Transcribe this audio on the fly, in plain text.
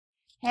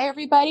Hey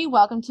everybody,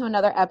 welcome to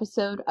another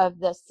episode of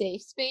The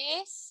Safe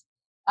Space.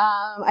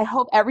 I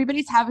hope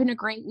everybody's having a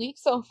great week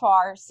so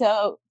far.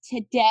 So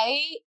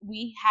today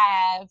we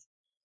have,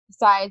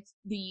 besides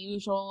the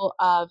usual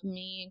of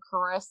me and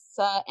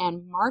Carissa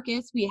and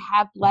Marcus, we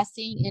have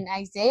Blessing and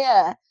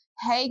Isaiah.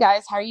 Hey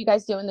guys, how are you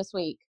guys doing this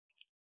week?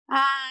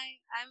 Hi,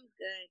 I'm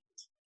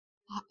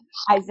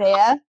good.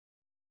 Isaiah?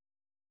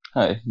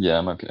 Hi. Yeah,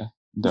 I'm okay.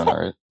 Doing all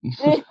right.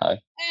 Eh, Hi.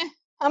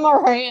 I'm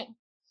all right.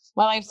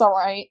 My life's all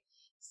right.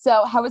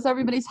 So how was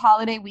everybody's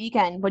holiday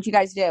weekend? What'd you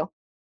guys do?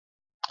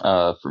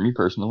 For me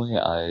personally,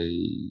 I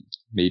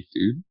made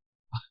food.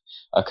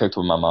 I cooked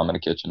with my mom in the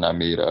kitchen. I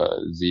made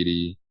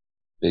ziti,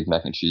 baked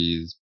mac and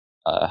cheese.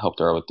 Helped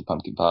her out with the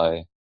pumpkin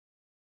pie.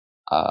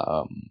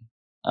 Um,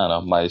 I don't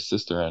know. My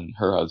sister and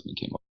her husband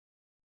came up.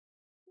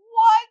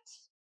 What?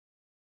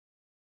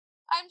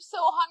 I'm so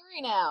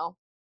hungry now.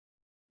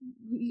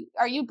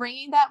 Are you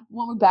bringing that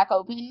when we're back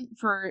open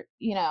for,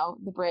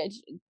 the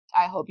bridge?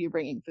 I hope you're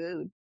bringing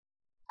food.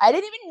 I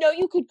didn't even know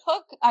you could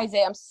cook,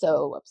 Isaiah. I'm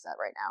so upset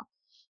right now.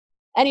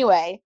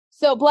 Anyway,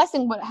 so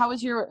Blessing, how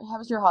was your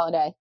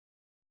holiday? It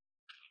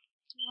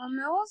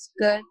was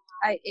good.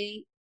 I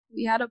ate.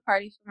 We had a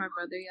party for my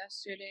brother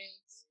yesterday.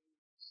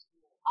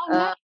 Oh,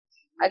 Uh,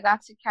 I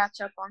got to catch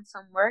up on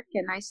some work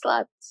and I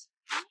slept.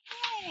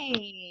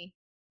 nice.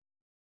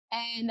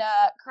 And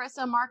Carissa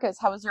and Marcus,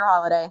 how was your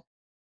holiday?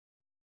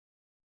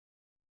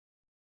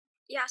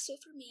 Yeah, so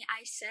for me,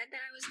 I said that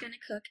I was gonna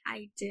cook.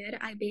 I did.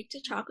 I baked a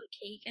chocolate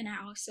cake and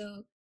I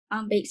also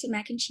baked some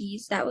mac and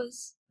cheese. That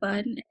was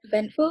fun,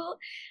 eventful.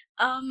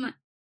 Um,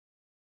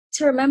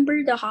 to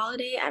remember the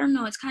holiday, I don't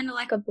know, it's kind of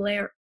like a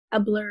blur. I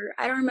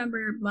don't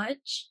remember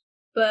much,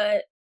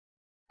 but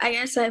I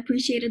guess I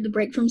appreciated the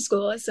break from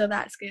school, so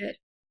that's good.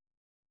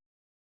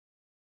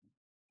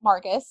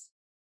 Marcus?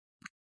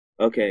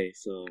 Okay,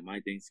 so my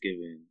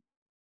Thanksgiving,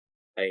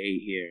 I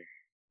ate here.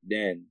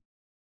 Then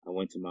I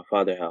went to my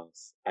father's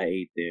house. I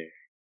ate there.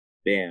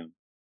 Bam.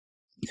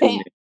 Bam. Tune in.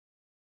 I,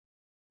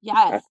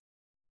 Yes.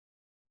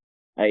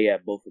 I ate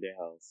at both of their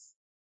house.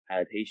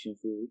 Had Haitian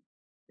food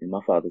in my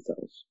father's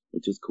house,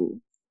 which was cool.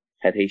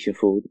 Had Haitian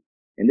food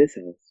in this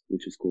house,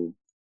 which was cool.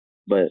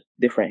 But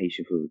different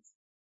Haitian foods.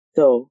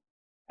 So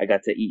I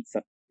got to eat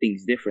some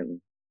things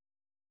differently.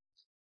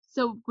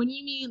 So when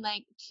you mean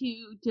like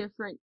two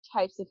different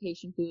types of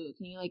Haitian food,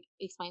 can you like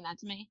explain that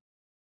to me?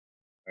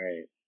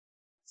 Alright.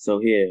 So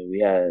here we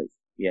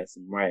had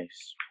some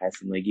rice, had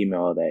some legume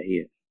and all that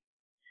here.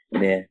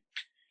 And then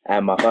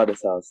at my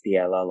father's house, he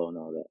had lalo and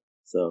all that.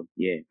 So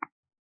yeah.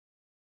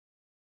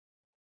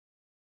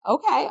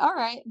 Okay, all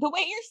right. The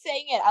way you're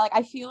saying it,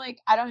 I feel like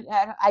I don't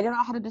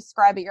know how to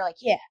describe it. You're like,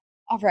 yeah,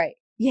 all right,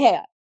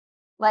 yeah.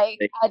 Like,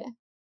 They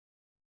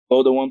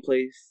go to one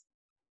place,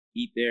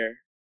 eat there,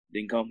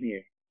 then come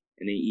here,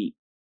 and then eat,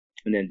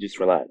 and then just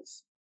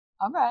relax.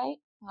 all right,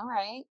 all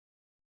right.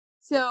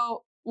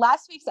 So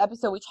last week's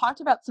episode, we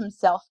talked about some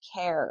self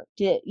care.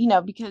 Did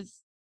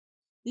because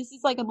this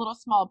is like a little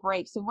small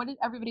break. So what did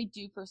everybody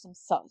do for some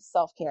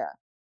self care?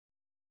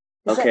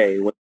 Okay,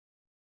 when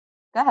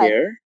Go ahead.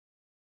 here,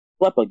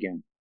 slept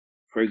again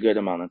for a good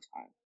amount of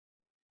time.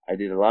 I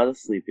did a lot of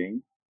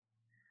sleeping.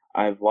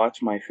 I've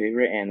watched my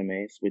favorite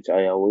animes, which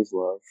I always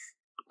love.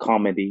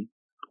 Comedy.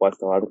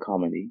 Watched a lot of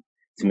comedy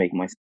to make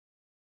my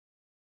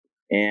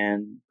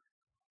and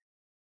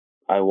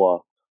I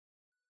walked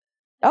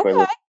for a Okay,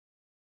 little.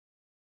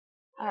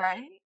 all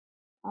right.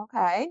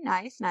 Okay,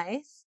 nice,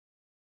 nice.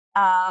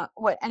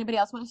 What? Anybody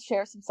else want to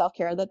share some self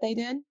care that they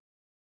did?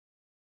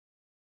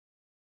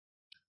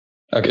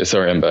 Okay,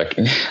 sorry, I'm back.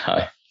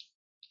 Hi.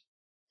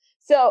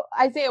 So,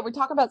 Isaiah, we're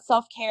talking about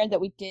self care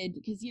that we did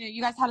because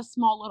you guys had a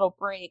small little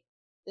break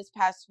this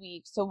past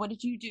week. So, what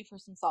did you do for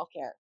some self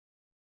care?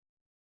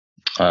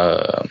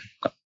 Uh,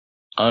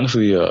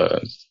 honestly,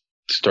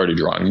 started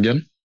drawing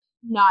again.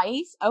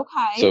 Nice.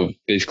 Okay. So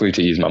basically,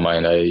 to ease my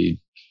mind,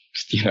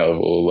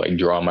 will like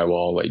draw on my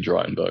wall, like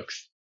draw in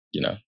books.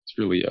 It's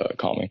really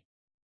calming.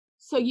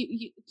 So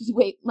you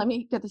wait. Let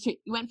me get this straight.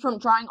 You went from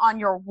drawing on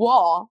your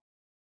wall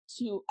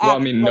to Well, I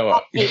act mean, like no,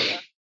 on paper.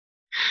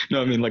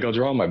 no, I mean like I'll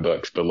draw on my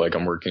books, but like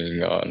I'm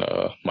working on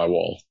my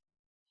wall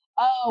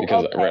Oh,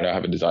 because right okay. now I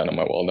have a design on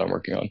my wall that I'm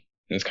working on. And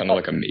it's kind of Oh,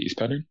 like a maze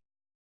pattern.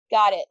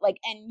 got it. Like,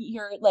 and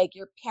your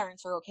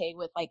parents are okay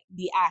with like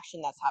the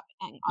action that's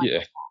happening on your Yeah,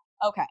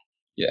 wall. Okay,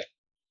 yeah.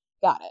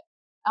 got it.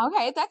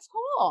 Okay, that's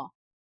cool.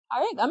 All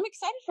right, I'm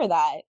excited for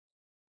that.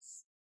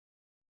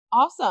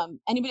 Awesome.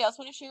 Anybody else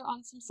want to share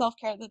on some self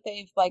care that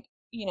they've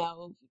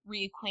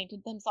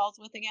reacquainted themselves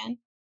with again?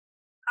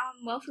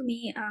 Well, for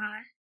me,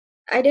 I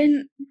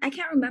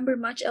can't remember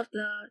much of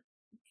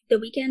the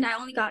weekend. I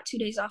only got 2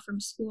 days off from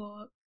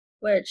school,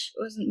 which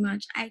wasn't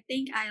much. I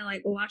think I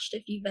like watched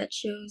a few vet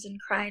shows and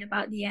cried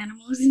about the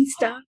animals and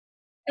stuff.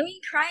 I mean,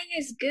 crying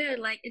is good.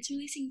 Like it's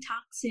releasing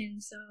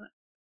toxins, so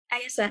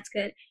I guess that's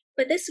good.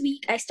 But this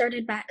week I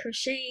started back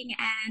crocheting,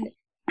 and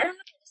I don't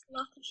know, I just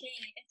love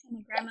crocheting. I guess I'm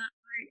a grandma at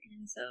heart,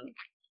 and so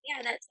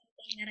yeah, that's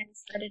something that I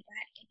started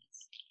back, and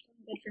it's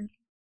going good for me.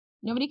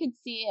 Nobody could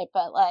see it,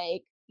 but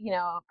like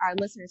our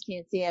listeners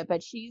can't see it,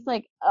 but she's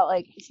like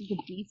she's a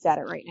beast at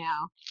it right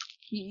now.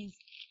 She's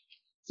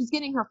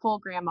getting her full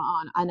grandma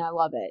on, and I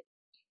love it.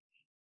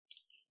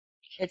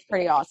 It's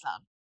pretty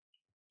awesome.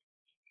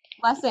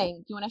 Blessing,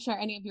 do you want to share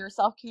any of your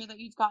self-care that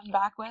you've gotten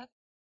back with?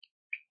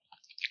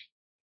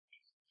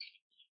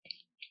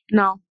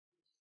 No.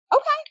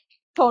 Okay,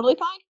 totally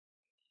fine.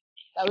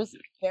 That was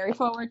very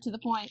forward to the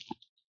point.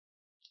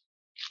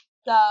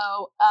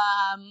 So,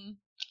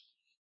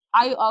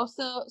 I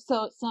also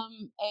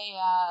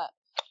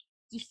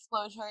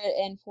disclosure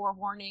and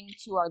forewarning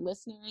to our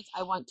listeners.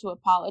 I want to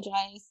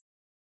apologize.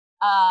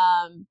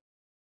 I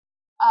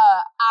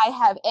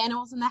have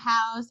animals in the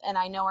house, and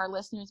I know our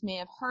listeners may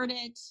have heard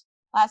it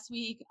last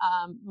week.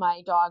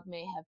 My dog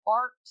may have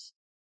barked,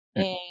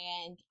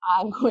 and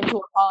I'm going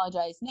to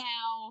apologize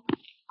now.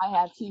 I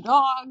have 2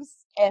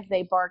 dogs. If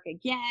they bark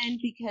again,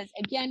 because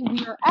again,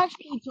 we are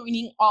actually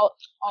joining all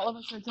of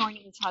us are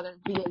joining each other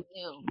via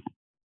Zoom.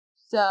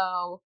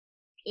 So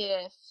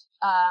if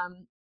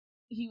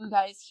you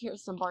guys hear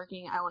some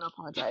barking, I want to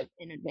apologize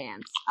in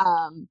advance.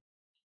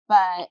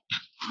 But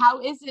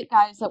how is it,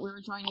 guys, that we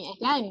were joining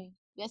again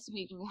this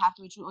week? We have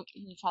to join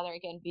each other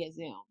again via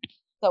Zoom.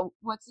 So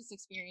what's this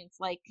experience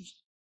like?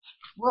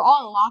 We're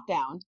all in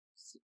lockdown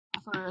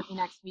for the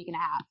next week and a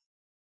half.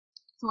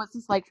 So what's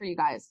this like for you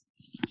guys?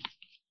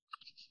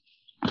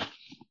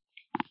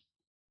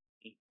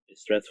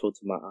 It's stressful to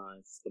my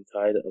eyes. I'm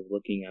tired of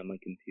looking at my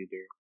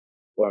computer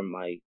or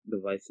my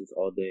devices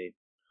all day.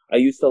 I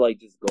used to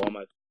just go on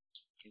my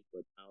phone,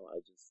 but now I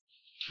just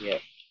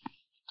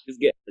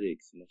get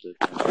headaches most of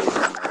the time.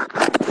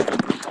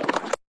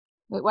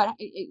 Wait, what?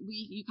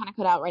 You kind of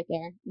cut out right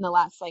there in the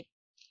last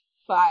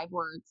 5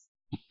 words.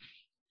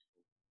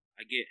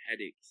 I get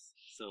headaches.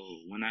 So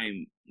when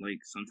I'm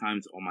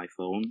sometimes on my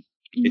phone,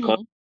 Mm-hmm. it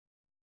causes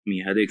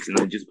me headaches, and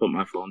I just put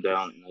my phone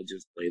down and I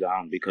just lay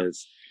down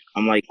because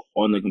I'm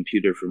on the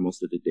computer for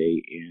most of the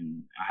day,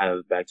 and I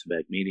have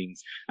back-to-back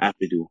meetings. I have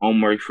to do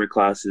homework for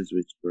classes,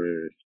 which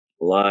were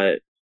a lot.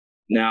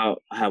 Now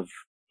I have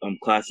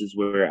classes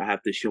where I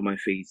have to show my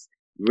face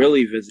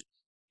really visible.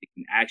 They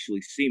can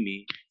actually see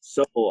me,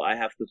 so I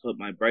have to put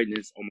my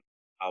brightness on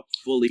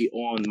fully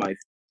on my.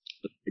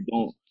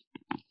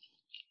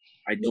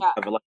 I don't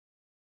have a light.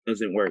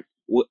 Doesn't work.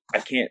 I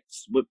can't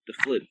flip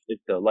if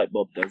the light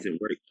bulb doesn't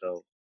work,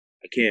 so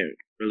I can't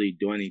really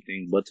do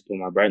anything but to put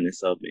my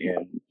brightness up,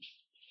 and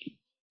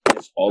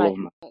it's all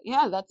over my.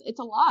 Yeah, it's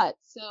a lot.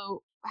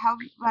 So how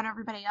about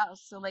everybody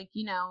else? So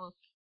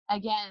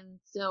again,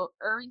 so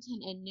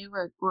Irvington and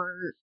Newark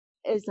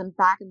is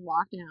back in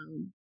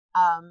lockdown.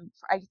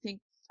 I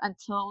think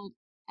until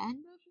end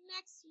of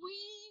next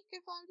week,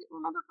 if I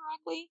remember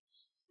correctly,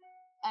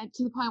 and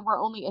to the point where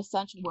only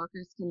essential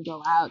workers can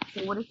go out.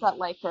 So what is that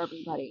like for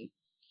everybody?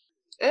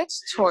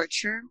 It's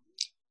torture.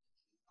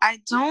 I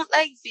don't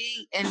like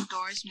being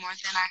indoors more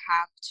than I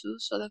have to,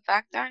 so the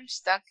fact that I'm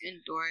stuck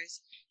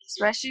indoors,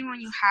 especially when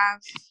you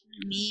have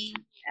me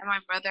and my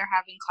brother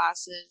having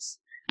classes,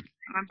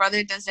 and my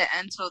brother doesn't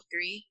end till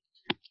 3,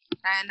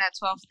 and at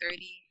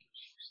 12:30,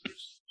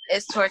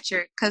 it's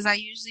torture, because I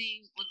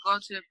usually would go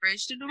to the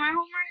bridge to do my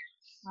homework.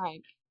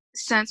 Right.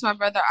 Since my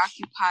brother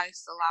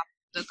occupies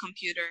the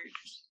computer,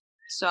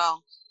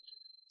 so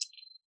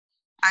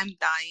I'm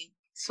dying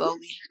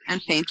slowly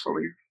and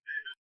painfully.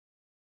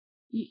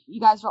 You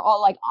guys are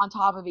all on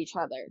top of each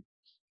other.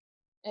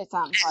 It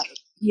sounds like.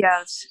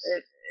 Yes,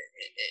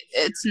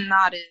 it's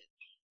not it.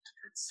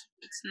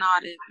 It's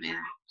not it,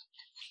 man.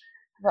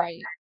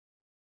 Right.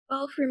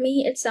 Well, for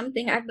me, it's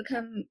something I've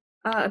become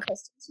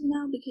accustomed to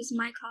now because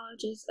my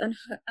college is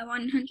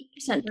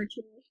 100%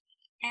 virtual,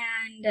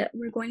 and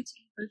we're going to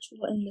be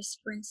virtual in the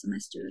spring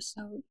semester.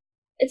 So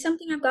it's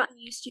something I've gotten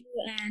used to,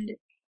 and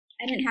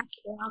I didn't have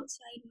to go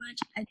outside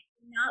much. I do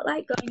not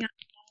like going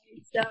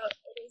outside, so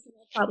it isn't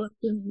a problem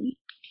for me.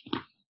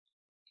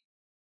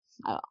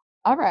 Oh,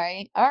 all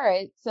right.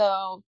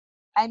 So,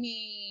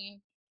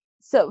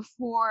 so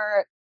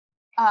for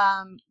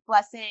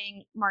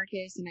Blessing,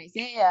 Marcus, and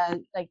Isaiah,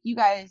 you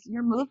guys,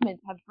 your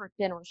movements have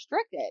been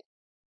restricted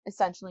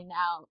essentially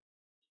now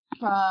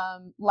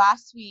from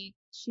last week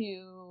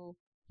to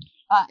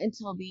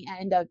until the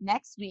end of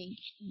next week.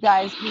 You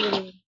guys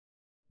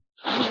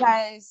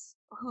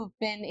who've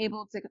been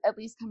able to at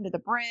least come to the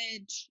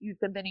bridge, you've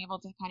been able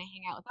to kind of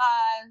hang out with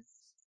us.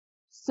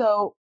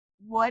 So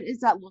what is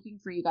that looking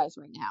for you guys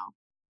right now?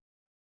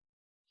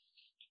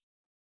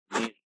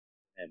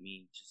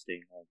 Me just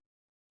staying home.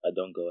 I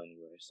don't go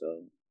anywhere,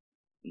 so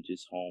I'm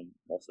just home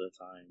most of the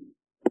time,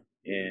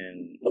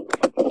 and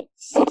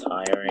it's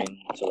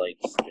tiring to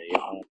stay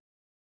home.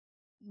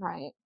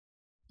 Right.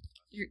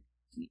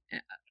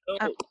 I'm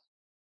a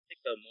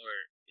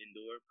more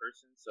indoor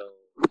person, so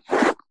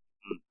I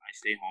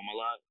stay home a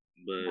lot,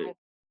 but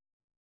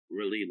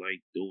really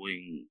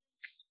doing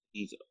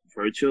things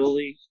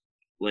virtually,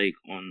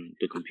 on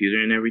the computer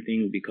and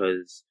everything,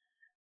 because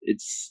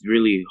it's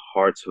really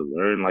hard to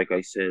learn. Like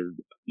I said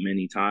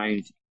many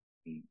times,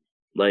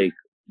 the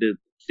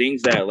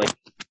things that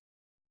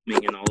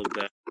and all of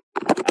that, I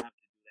have to do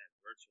that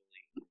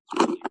virtually.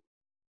 It's really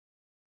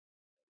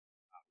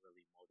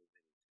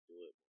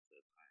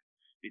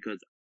because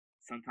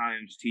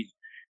sometimes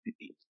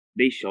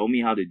they show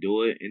me how to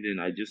do it, and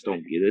then I just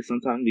don't get it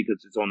sometimes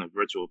because it's on a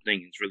virtual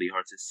thing. It's really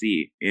hard to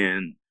see,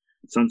 and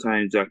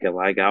sometimes I can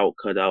lag out,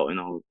 cut out, and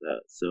all of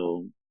that.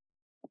 So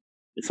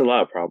it's a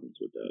lot of problems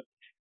with that.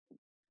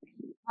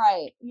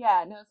 Right.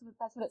 Yeah. No,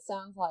 that's what it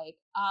sounds like.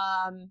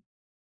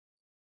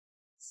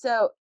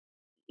 So,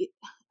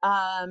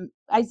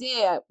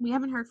 Isaiah, we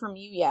haven't heard from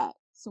you yet.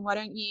 So why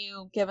don't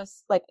you give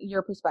us like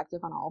your perspective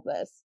on all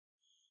this?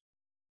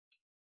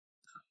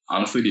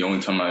 Honestly, the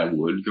only time I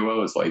would go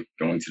out is like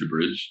going to the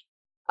bridge.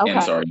 Okay.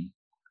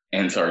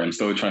 And sorry, I'm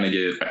still trying to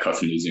get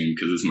accustomed to Zoom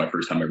because this is my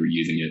first time ever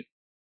using it,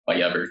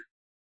 like ever.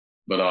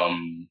 But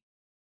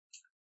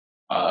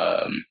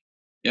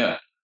yeah.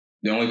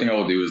 The only thing I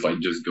will do is like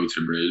just go to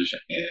the bridge,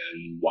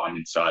 and while I'm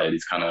inside,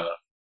 it's kind of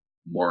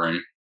boring.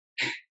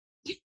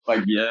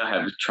 Like, yeah, I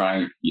have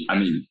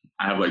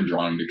like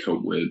drawing to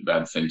cope with, but at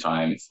the same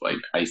time, it's like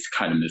I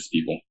kind of miss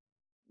people.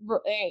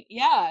 Right.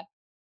 Yeah.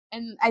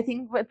 And I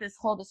think with this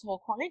whole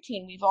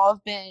quarantine,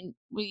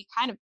 we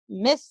kind of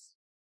miss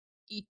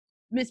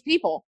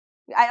people.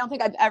 I don't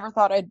think I've ever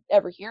thought I'd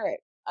ever hear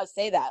it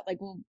say that. Like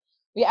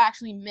we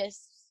actually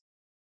miss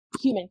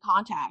human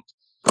contact.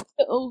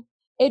 So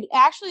it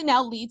actually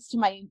now leads to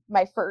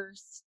my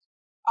first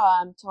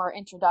to our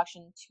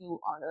introduction to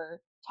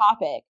our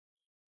topic.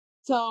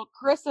 So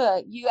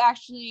Carissa, you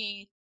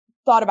actually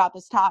thought about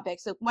this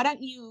topic. So why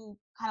don't you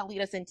kind of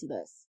lead us into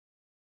this?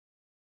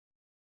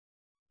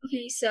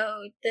 Okay,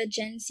 so the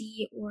Gen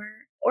Z or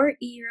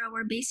era,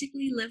 we're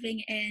basically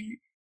living in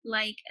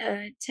like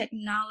a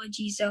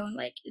technology zone.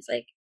 Like it's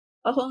like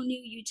a whole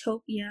new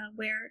utopia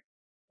where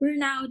we're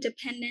now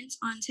dependent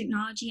on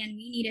technology and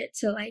we need it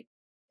to like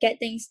get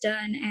things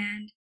done.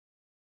 And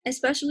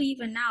especially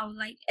even now,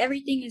 like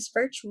everything is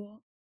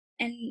virtual.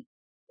 And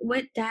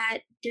with that,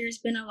 there's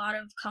been a lot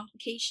of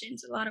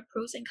complications, a lot of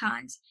pros and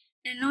cons.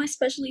 And I know,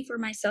 especially for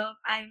myself,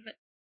 I've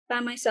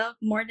found myself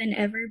more than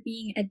ever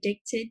being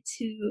addicted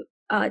to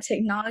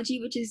technology,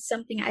 which is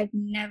something I've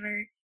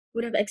never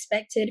would have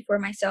expected for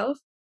myself.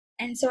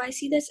 And so I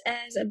see this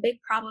as a big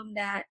problem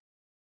that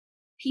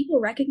people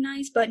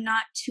recognize, but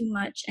not too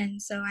much.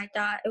 And so I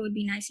thought it would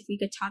be nice if we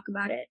could talk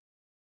about it.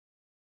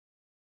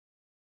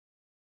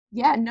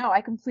 Yeah, no,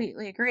 I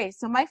completely agree.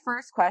 So my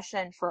first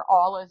question for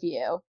all of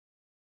you,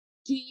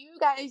 do you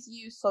guys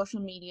use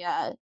social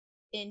media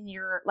in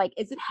your, like,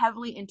 is it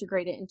heavily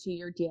integrated into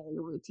your daily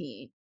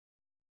routine?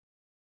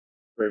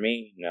 For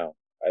me, no,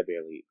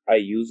 I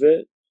use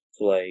it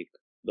to like,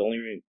 the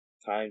only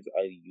times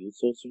I use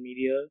social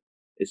media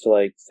is to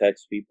like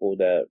text people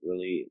that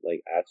really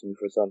like ask me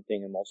for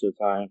something, and most of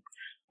the time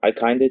I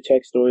kind of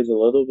check stories a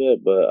little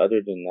bit, but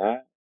other than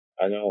that,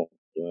 I don't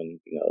do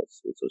anything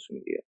else with social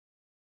media.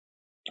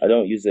 I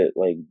don't use it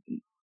like,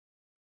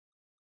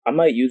 I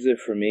might use it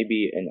for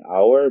maybe an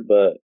hour,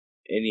 but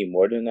any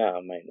more than that,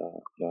 I might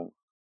not. No.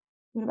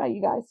 What about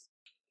you guys?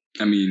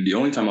 I mean, the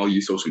only time I'll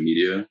use social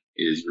media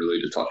is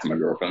really to talk to my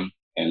girlfriend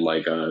and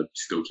like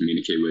still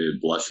communicate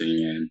with Blessing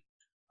and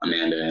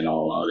Amanda and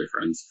all my other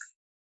friends.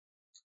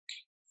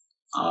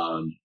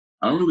 I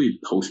don't really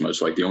post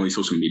much. Like the only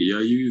social media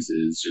I use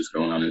is just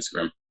going on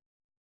Instagram.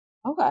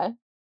 Okay.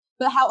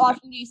 But how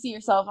often do you see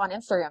yourself on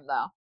Instagram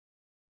though?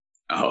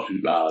 Oh,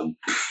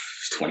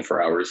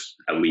 24 hours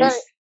at least.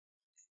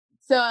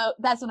 So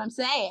that's what I'm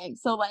saying.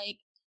 So like,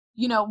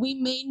 you know, we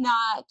may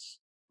not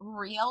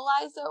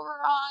realize that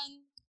we're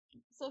on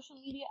social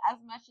media as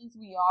much as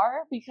we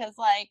are because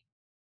like,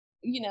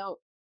 you know,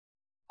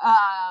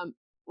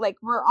 like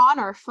we're on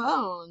our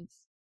phones.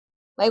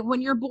 Like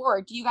when you're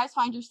bored, do you guys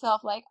find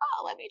yourself like,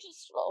 oh, let me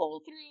just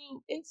scroll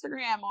through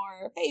Instagram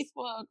or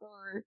Facebook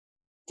or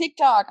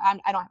TikTok? I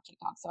don't have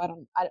TikTok, so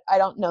I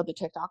don't know the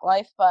TikTok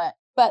life, but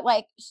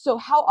like, so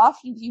how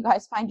often do you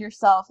guys find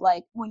yourself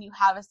like when you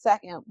have a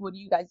second, what do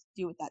you guys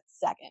do with that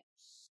second?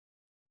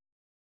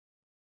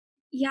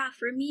 Yeah,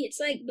 for me, it's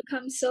like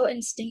become so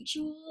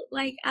instinctual.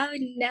 Like, I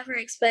would never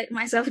expect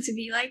myself to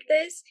be like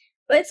this,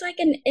 but it's like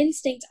an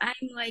instinct.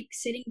 I'm like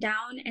sitting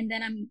down and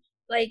then I'm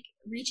like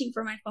reaching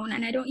for my phone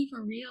and I don't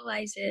even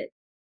realize it.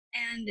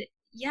 And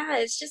yeah,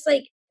 it's just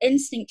like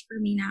instinct for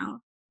me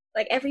now.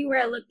 Like,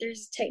 everywhere I look,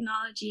 there's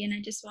technology, and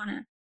I just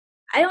wanna,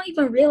 I don't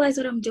even realize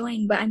what I'm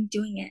doing, but I'm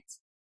doing it.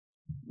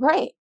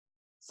 Right.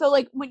 So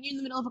like when you're in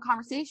the middle of a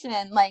conversation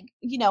and like,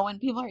 you know, when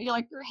people are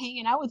you're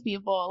hanging out with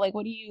people, like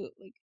what do you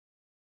like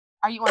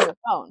are you on your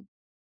phone?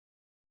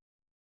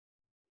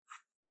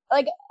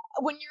 Like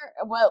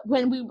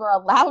when we were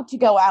allowed to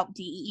go out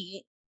to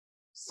eat,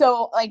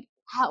 so like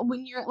how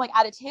when you're like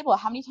at a table,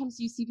 how many times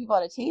do you see people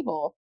at a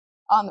table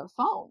on their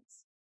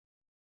phones?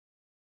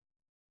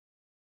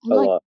 And A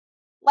like lot.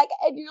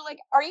 and you're like,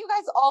 are you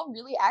guys all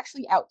really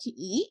actually out to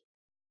eat?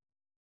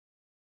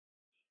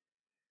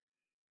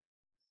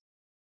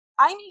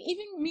 I mean,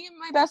 even me and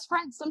my best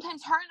friend,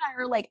 sometimes her and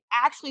I are like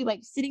actually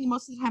like sitting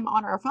most of the time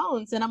on our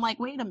phones, and I'm like,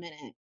 wait a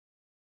minute,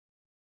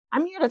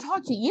 I'm here to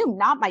talk to you,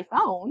 not my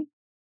phone.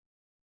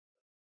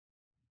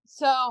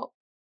 So,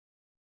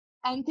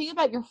 and think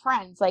about your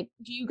friends. Like,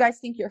 do you guys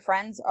think your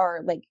friends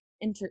are like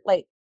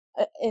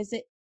is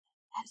it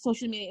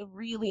social media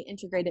really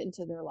integrated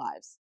into their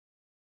lives?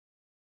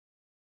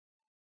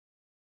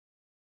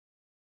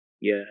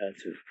 Yeah, it had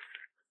to.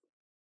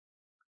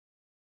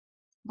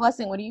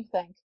 Blessing, what do you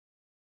think?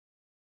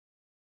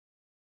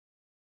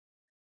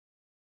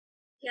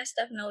 Yes,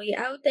 definitely.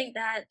 I would think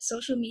that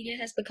social media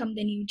has become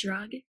the new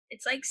drug.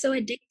 It's like so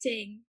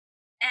addicting.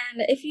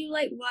 And if you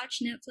like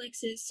watch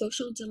Netflix's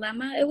Social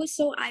Dilemma, it was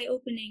so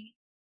eye-opening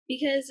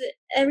because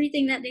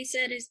everything that they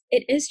said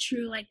is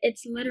true. Like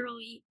it's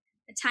literally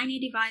a tiny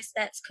device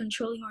that's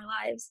controlling our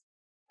lives.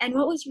 And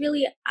what was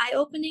really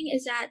eye-opening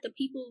is that the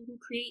people who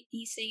create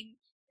these same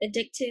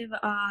addictive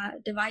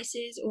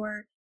devices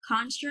or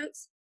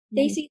constructs,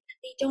 they Mhm. see that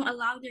they don't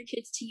allow their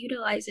kids to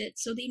utilize it,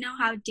 so they know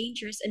how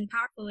dangerous and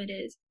powerful it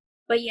is.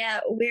 But yeah,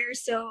 we're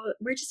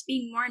just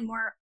being more and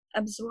more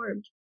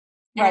absorbed,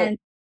 Right, and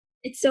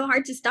it's so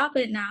hard to stop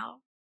it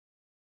now.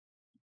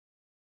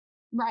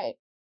 right.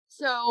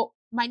 So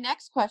my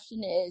next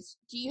question is,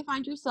 do you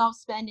find yourself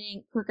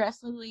spending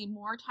progressively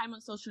more time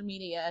on social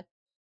media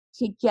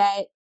to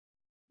get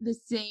the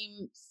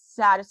same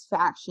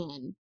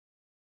satisfaction,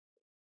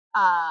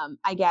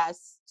 I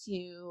guess,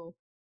 to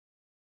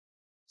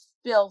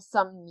fill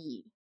some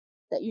need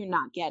that you're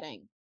not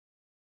getting?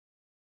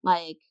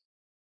 Like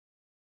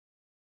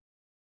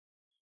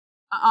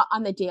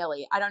on the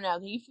daily. I don't know.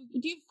 Do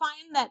you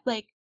find that,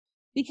 like,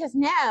 because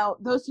now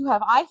those who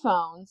have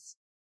iPhones,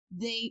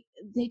 they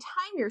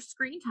time your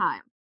screen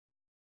time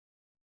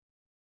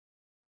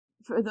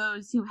for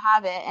those who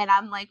have it, and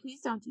I'm like, please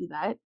don't do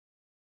that.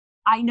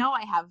 I know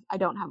I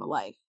don't have a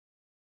life.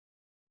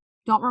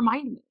 Don't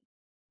remind me.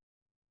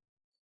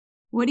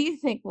 What do you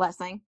think,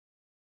 Blessing?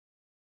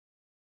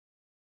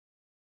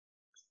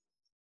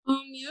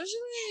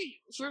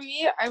 Usually for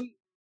me,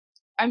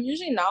 I'm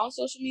usually not on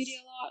social media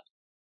a lot,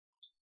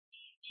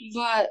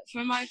 but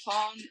for my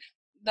phone,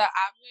 the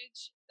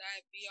average that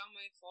I be on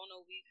my phone a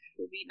week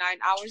would be 9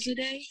 hours a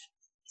day.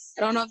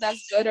 I don't know if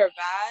that's good or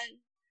bad.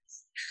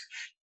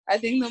 I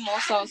think the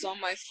most I was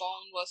on my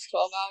phone was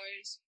 12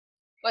 hours.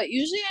 But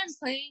usually I'm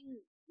playing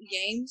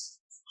games,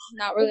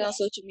 not really on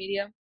social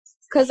media.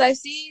 Because I've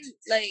seen,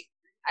 like,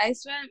 I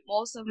spend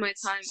most of my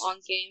time on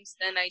games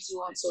than I do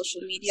on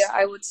social media,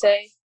 I would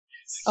say.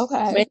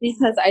 Okay. Mainly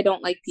because I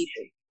don't like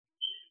people.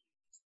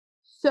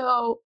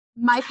 So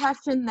my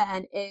question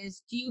then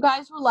is, do you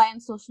guys rely on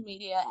social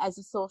media as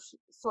a social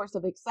source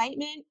of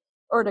excitement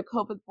or to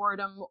cope with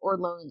boredom or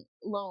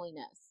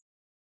loneliness?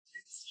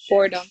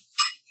 Boredom.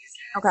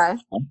 Okay.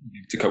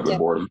 To cope with Yeah.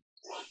 boredom.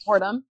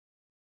 Boredom.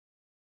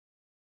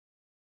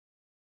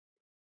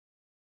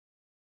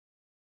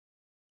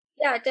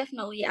 Yeah,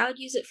 definitely. I would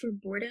use it for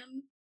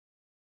boredom,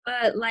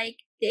 but like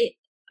they,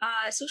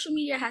 social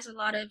media has a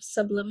lot of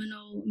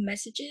subliminal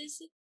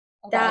messages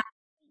Okay. that I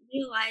don't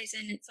realize,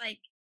 and it's like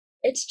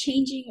it's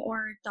changing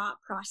our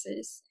thought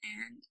process,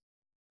 and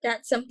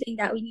that's something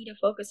that we need to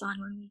focus on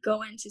when we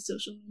go into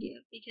social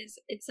media because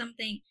it's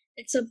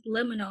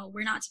subliminal.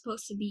 We're not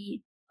supposed to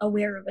be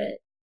aware of it.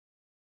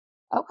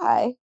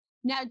 Okay.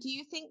 Now, do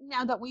you think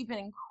now that we've been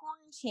in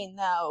quarantine,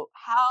 though,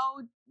 how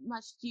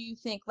much do you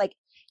think, like,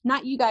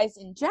 not you guys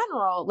in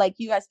general, like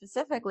you guys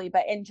specifically,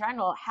 but in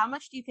general, how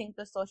much do you think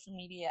the social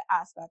media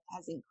aspect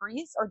has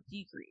increased or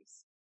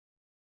decreased?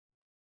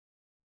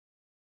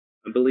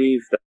 I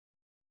believe that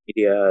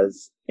media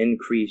has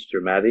increased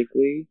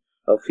dramatically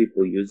of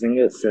people using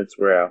it since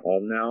we're at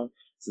home now.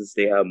 Since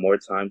they have more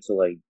time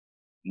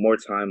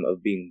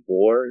of being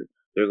bored,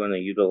 they're gonna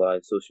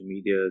utilize social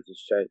media to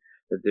check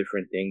the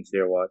different things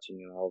they're watching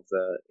and all of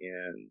that.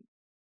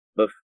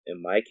 But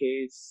in my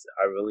case,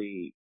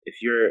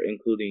 if you're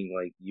including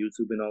like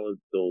YouTube and all of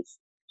those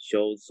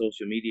shows,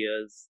 social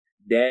medias,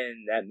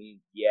 then that means,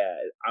 yeah,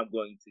 I'm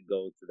going to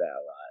go to that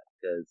a lot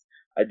because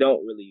I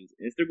don't really use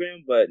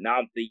Instagram, but now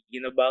I'm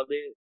thinking about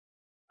it.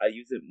 I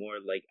use it more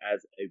like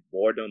as a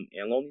boredom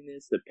and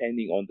loneliness,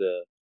 depending on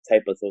the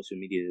type of social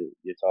media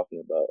you're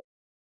talking about.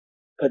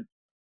 But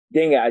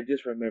dang it, I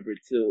just remembered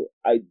too.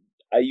 I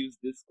use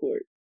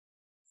Discord,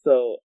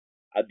 so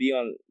I'd be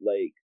on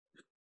like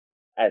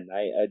at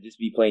night. I'd just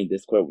be playing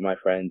Discord with my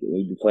friend, and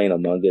we'd be playing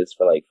Among Us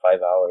for like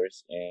 5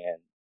 hours. And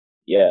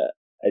yeah,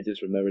 I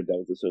just remembered that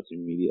was a social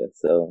media,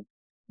 so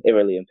it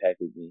really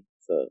impacted me.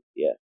 So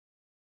yeah,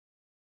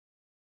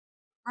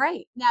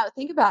 Right. Now,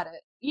 think about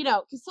it.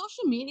 Because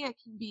social media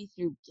can be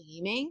through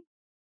gaming.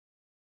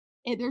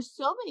 There's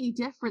so many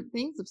different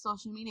things of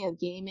social media,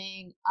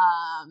 gaming.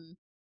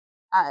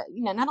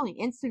 Not only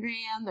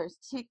Instagram, there's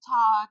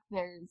TikTok,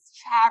 there's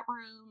chat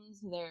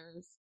rooms,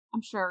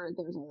 I'm sure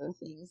there's other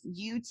things,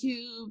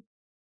 YouTube.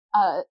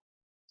 Uh,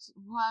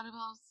 what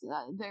else?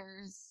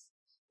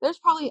 There's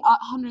probably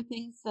 100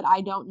 things that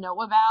I don't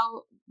know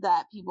about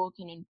that people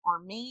can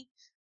inform me.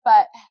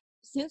 But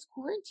since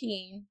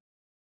quarantine,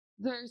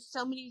 there's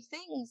so many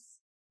things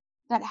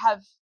that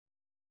have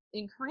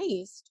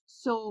increased.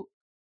 So,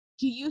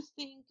 do you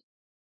think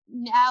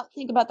now?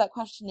 Think about that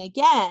question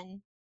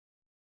again.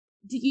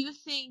 Do you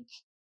think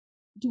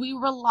do we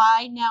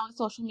rely now on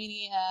social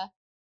media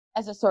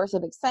as a source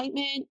of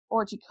excitement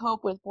or to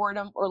cope with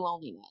boredom or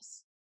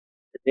loneliness?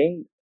 I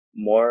think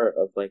more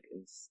of like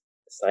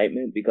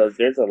excitement because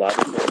there's a lot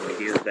of social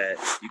media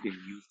that you can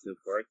use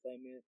for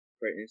excitement.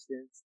 For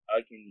instance,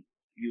 I can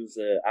use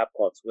an app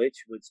called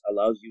Twitch, which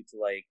allows you to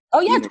like Oh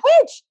yeah,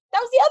 Twitch.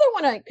 That was the other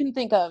one I couldn't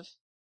think of.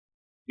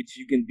 which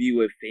you can be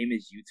with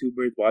famous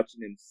YouTubers,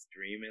 watching them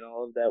stream and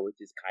all of that, which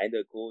is kind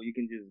of cool. You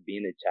can just be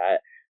in the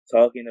chat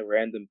talking to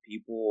random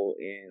people,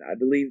 and I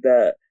believe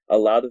that a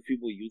lot of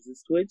people use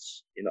this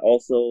Twitch, and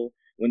also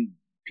when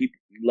people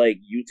like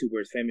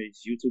YouTubers,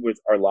 famous YouTubers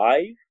are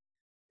live,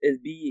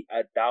 it'd be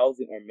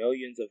 1,000 or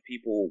millions of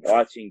people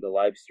watching the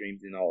live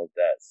streams and all of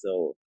that.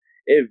 So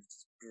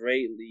it's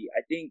greatly,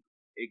 I think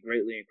it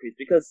greatly increased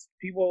because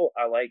people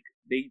are like,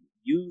 they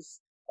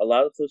use a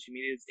lot of social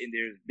medias and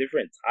there's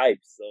different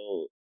types.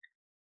 So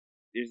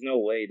there's no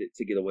way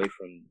to get away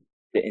from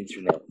the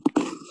internet.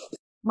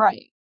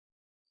 Right.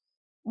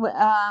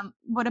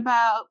 What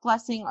about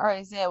Blessing or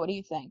Isaiah? What do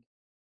you think?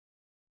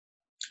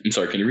 I'm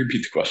sorry, can you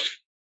repeat the question?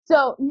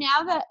 So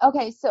now that,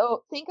 okay,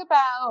 so think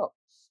about,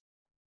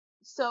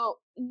 so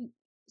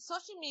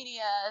social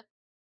media,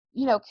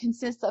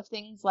 consists of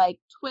things like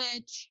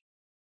Twitch,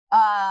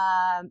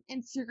 Instagram,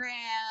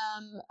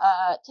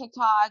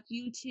 TikTok,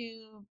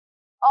 YouTube,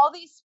 all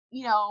these,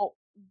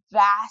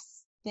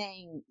 vast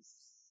things.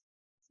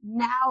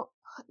 Now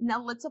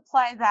let's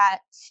apply that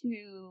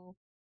to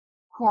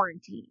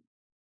quarantine.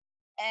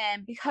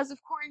 And because of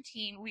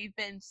quarantine, we've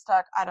been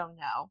stuck, I don't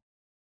know,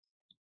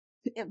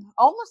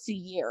 almost a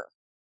year.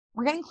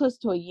 We're getting close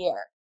to a year.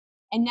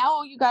 And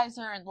now you guys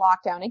are in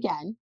lockdown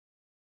again.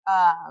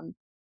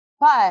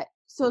 But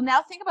so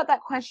now think about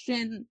that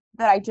question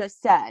that I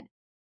just said,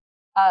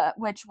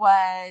 which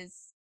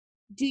was,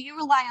 do you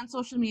rely on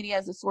social media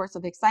as a source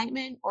of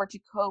excitement or to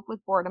cope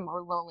with boredom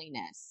or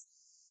loneliness?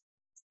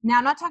 Now,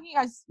 I'm not talking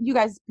you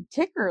guys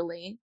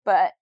particularly,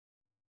 but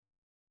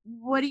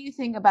what do you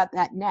think about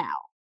that now?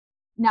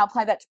 Now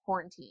apply that to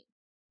quarantine.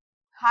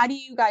 How do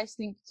you guys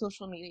think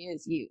social media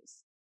is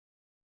used?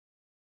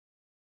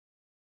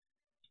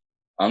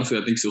 Honestly,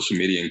 I think social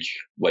media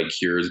like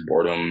cures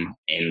boredom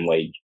and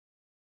like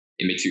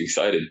it makes you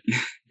excited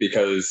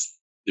because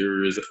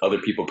there's other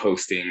people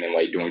posting and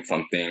like doing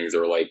fun things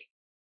or like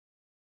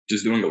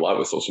just doing a lot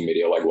with social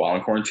media like while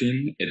in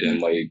quarantine, and then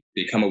like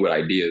they come up with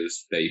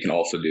ideas that you can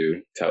also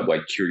do to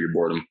like cure your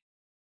boredom.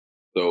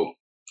 So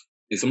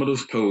in some of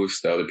those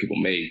posts that other people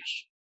make,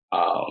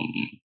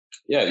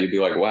 yeah, you'd be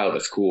like, wow,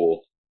 that's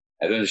cool.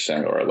 And then just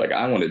saying, all right, like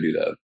I want to do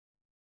that.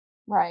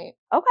 Right.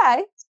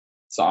 Okay.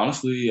 So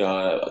honestly,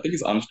 I think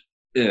it's honest.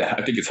 Yeah,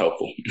 I think it's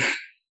helpful.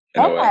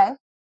 In a way. Okay.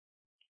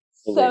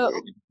 So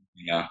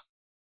Yeah.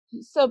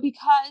 So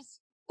because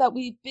that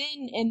we've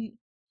been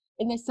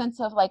in the sense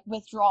of like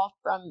withdrawal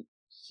from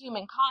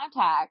human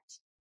contact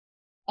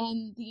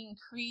and the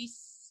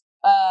increase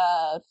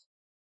of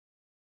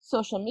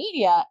social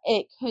media,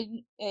 it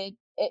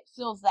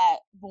fills that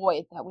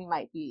void that we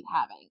might be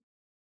having.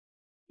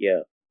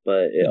 Yeah,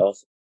 but it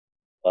also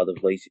a lot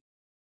of laziness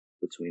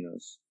between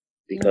us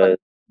because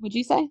Would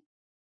you say?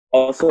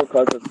 Also it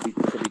causes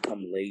people to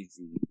become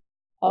lazy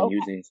when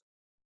using.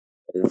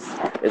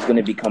 It's going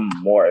to become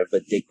more of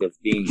addictive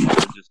thing.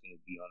 We're just going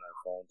to be on our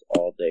phones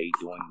all day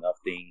doing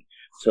nothing.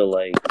 So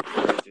like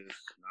we're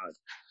just not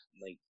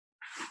like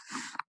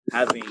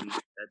having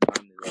that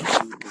time to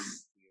like do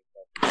things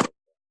to yourself.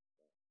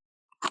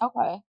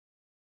 Okay.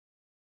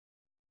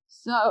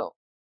 So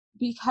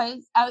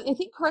because I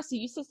think Carissa,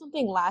 you said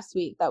something last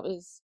week that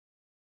was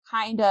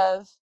kind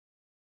of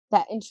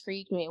that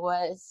intrigued me,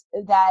 was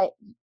that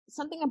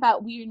something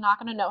about we're not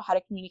going to know how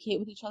to communicate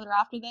with each other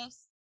after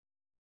this.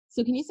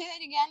 So can you say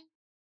that again?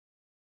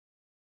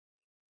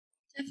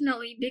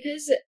 Definitely,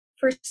 because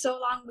for so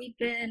long we've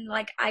been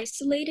like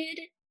isolated.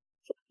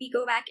 We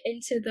go back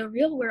into the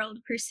real world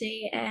per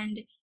se, and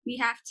we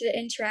have to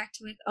interact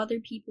with other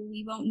people.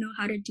 We won't know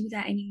how to do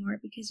that anymore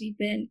because we've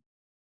been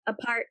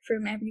apart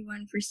from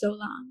everyone for so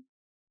long.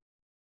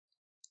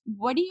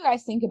 What do you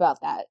guys think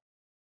about that?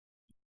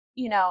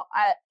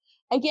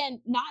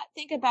 Again, not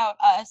think about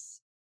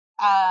us,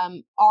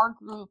 our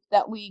group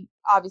that we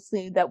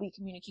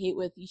communicate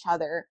with each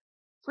other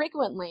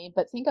frequently,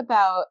 but think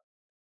about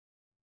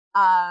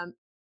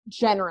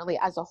generally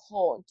as a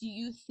whole. Do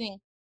you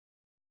think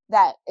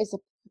that is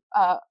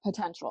a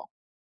potential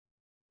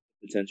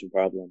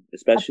problem,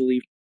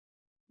 especially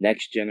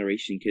next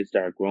generation kids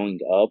that are growing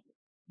up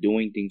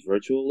doing things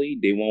virtually?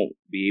 They won't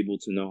be able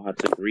to know how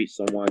to greet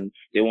someone.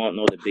 They won't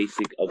know the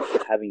basic of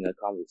having a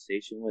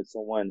conversation with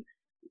someone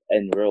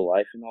in real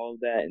life and all of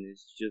that. And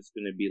it's just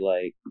going to be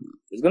like,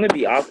 it's going to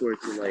be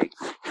awkward to like,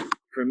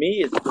 for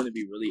me, it's going to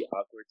be really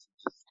awkward to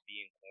just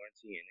be in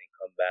quarantine and then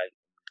come back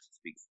to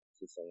speak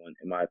to someone,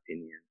 in my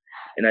opinion.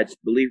 And I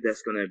believe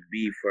that's going to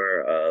be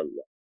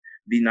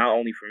be not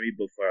only for me,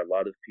 but for a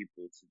lot of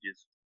people to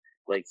just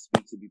like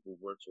speak to people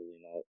virtually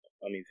and all,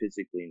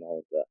 physically and all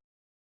of that.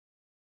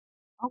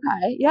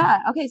 Okay, yeah.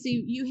 Okay, so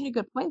you hit a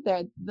good point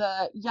there.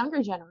 The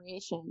younger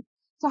generation.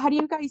 So how do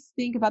you guys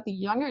think about the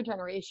younger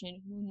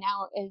generation who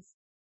now is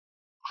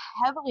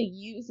heavily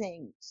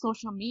using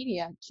social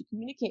media to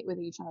communicate with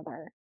each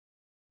other?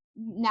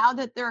 now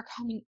that they're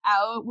coming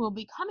out, will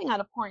be coming out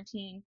of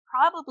quarantine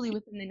probably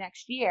within the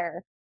next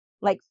year,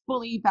 like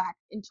fully back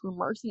into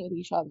immersing with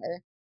each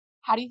other.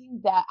 How do you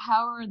think that,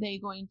 how are they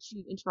going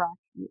to interact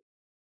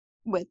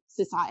with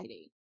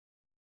society?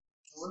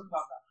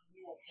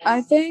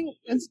 I think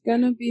it's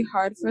gonna be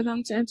hard for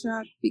them to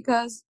interact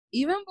because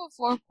even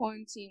before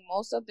quarantine,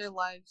 most of their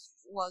lives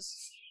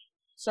was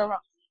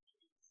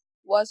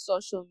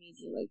social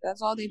media. Like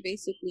that's all they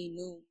basically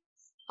knew.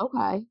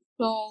 Okay.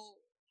 So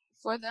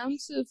for them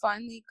to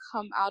finally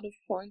come out of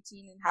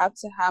quarantine and have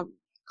to have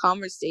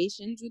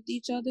conversations with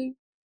each other,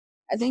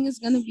 I think it's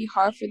gonna be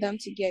hard for them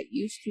to get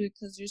used to it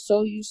because they're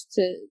so used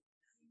to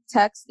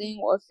texting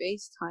or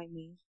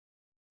FaceTiming.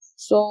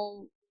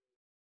 So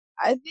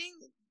I think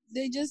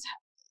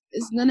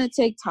it's gonna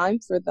take time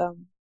for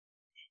them.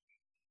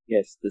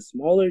 Yes, the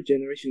smaller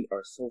generation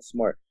are so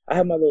smart. I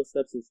have my little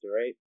stepsister,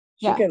 right?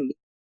 She Yeah. can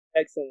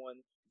text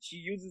someone. She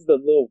uses the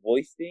little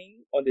voice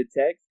thing on the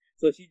text,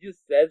 so she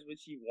just says what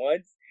she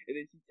wants, and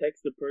then she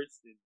texts the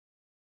person.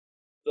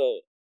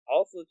 So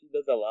also she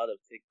does a lot of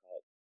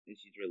TikTok, and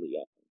she's really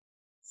young.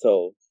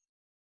 So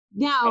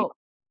Now,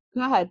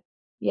 go ahead.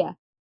 Yeah.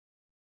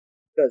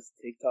 does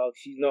TikTok.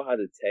 She know how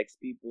to text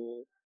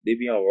people. They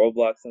be on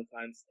Roblox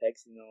sometimes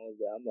texting and all of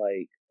that. I'm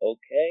like,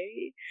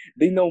 okay,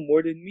 they know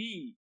more than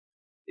me,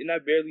 and I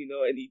barely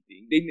know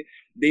anything.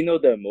 They know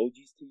the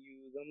emojis to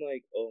use. I'm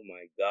like, oh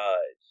my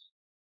gosh.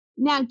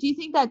 Now, do you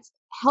think that's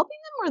helping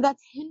them or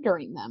that's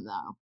hindering them,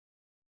 though?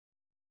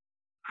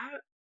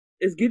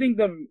 It's getting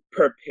them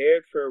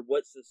prepared for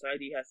what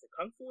society has to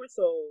come for.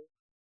 So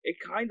it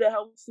kind of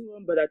helps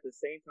them, but at the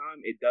same time,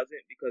 it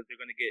doesn't because they're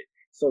gonna get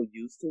so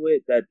used to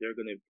it that they're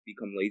gonna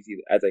become lazy,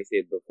 as I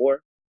said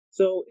before.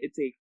 So it's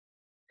a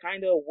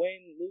kind of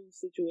win-lose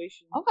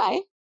situation.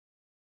 Okay.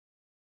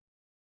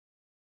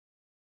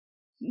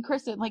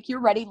 Kristen, like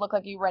you're ready, look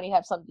like you already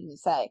have something to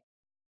say.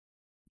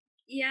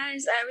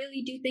 Yes, I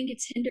really do think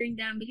it's hindering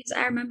them because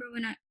I remember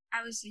when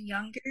I was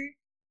younger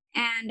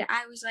and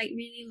I was like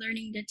really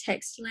learning the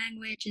text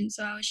language, and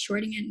so I was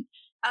shortening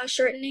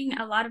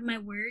a lot of my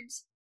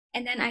words.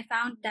 And then I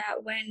found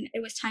that when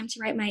it was time to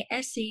write my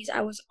essays,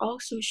 I was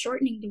also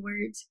shortening the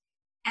words.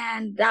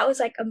 And that was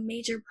like a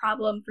major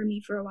problem for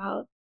me for a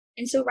while.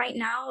 And so right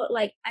now,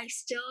 like I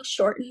still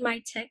shorten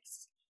my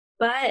text,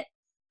 but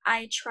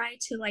I try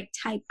to like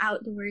type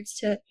out the words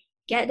to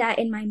get that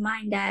in my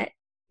mind that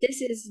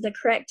this is the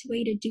correct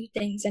way to do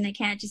things and I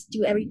can't just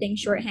do everything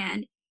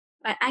shorthand.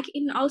 But I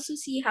can also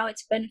see how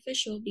it's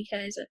beneficial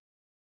because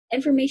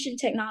information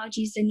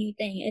technology is the new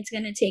thing. It's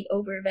going to take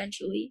over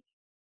eventually.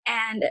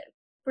 And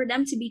for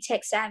them to be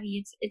tech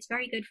savvy, it's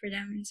very good for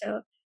them. And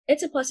so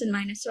it's a plus and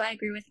minus. So I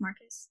agree with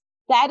Marcus.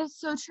 That is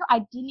so true. I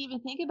didn't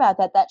even think about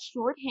that. That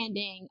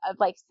shorthanding of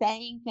like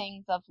saying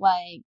things of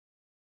like,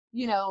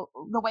 you know,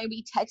 the way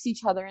we text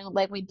each other and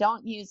like we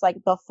don't use like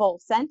the full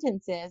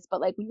sentences,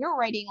 but like when you're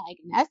writing like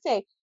an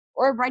essay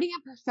or writing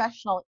a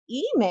professional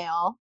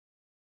email,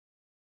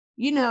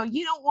 you know,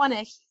 you don't want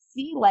to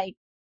see like,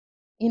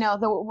 you know,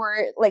 the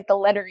word like the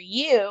letter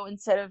U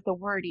instead of the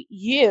word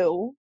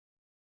you.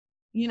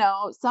 You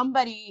know,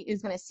 somebody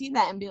is going to see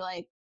that and be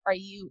like, are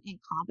you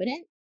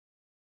incompetent?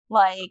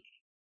 Like,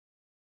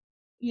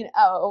 you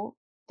know,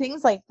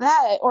 things like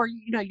that. Or,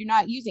 you know, you're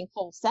not using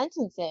full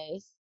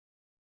sentences.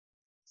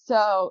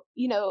 So,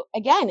 you know,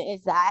 again,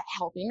 is that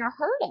helping or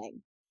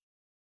hurting?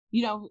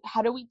 You know,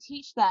 how do we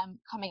teach them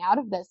coming out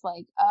of this?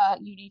 Like,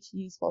 you need to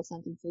use full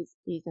sentences,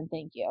 please and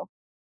thank you.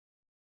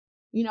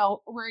 You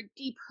know, we're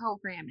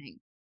deprogramming,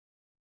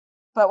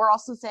 but we're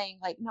also saying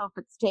like, no,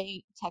 but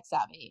stay tech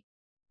savvy,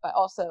 but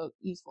also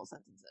use full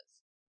sentences.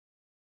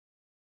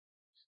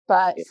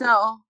 But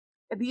so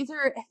these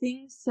are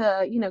things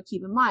to, you know,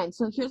 keep in mind.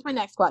 So here's my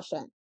next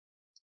question.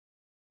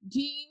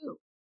 Do you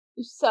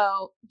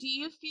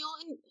feel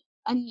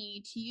a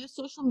need to use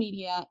social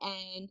media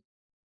and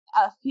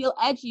feel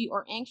edgy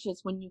or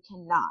anxious when you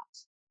cannot?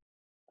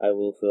 I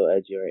will feel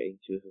edgy or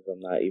anxious if I'm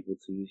not able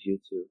to use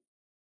YouTube.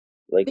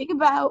 Like, think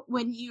about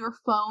when your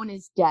phone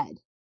is dead.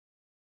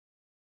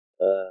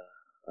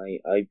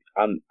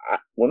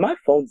 When my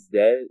phone's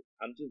dead,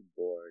 I'm just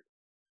bored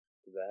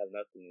because I have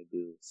nothing to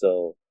do.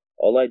 So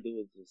all I do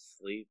is just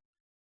sleep.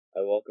 I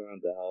walk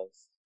around the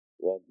house,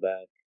 walk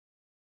back.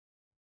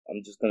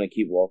 I'm just gonna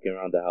keep walking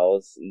around the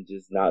house and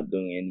just not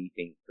doing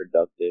anything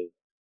productive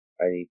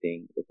or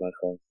anything if my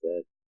phone's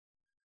dead.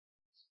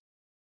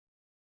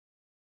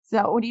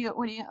 So what do you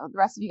the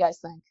rest of you guys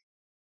think?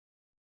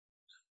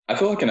 I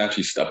feel I can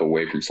actually step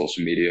away from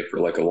social media for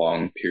like a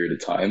long period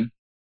of time.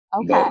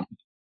 Okay. But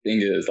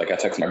thing is, like I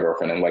text my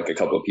girlfriend and like a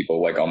couple of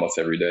people like almost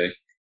every day.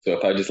 So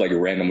if I just like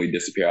randomly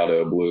disappear out of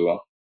the blue,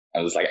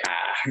 I was like,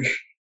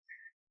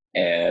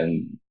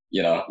 and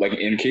you know, like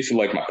in case of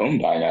like my phone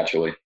dying,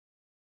 actually,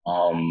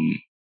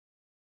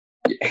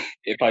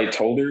 if I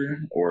told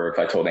her or if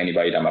I told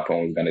anybody that my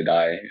phone was gonna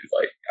die, it's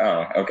like,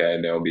 oh, okay,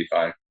 they'll be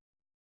fine.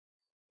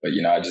 But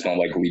you know, I just don't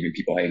like leaving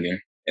people hanging,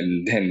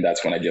 and then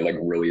that's when I get like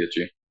really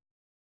itchy.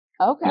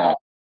 Okay. No,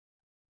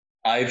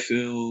 I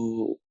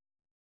feel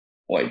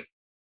like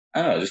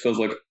I don't know, it just feels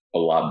like a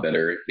lot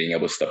better being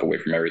able to step away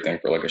from everything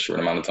for like a short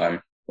amount of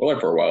time. Well,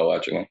 like for a while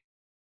actually.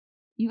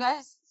 You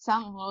guys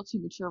sound a little too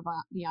mature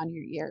beyond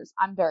your years.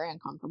 I'm very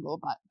uncomfortable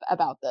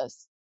about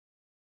this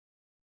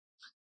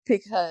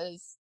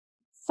because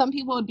some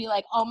people would be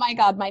like, "Oh my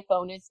God, my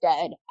phone is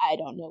dead. I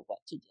don't know what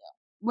to do."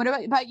 What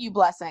about you,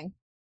 Blessing?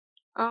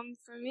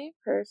 For me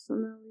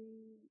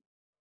personally,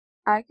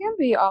 I can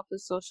be off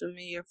of social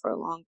media for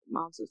long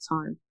amounts of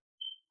time.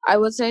 I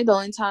would say the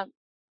only time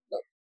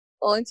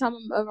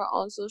I'm ever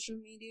on social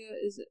media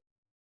is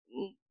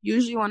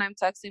usually when I'm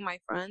texting my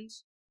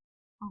friends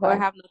or I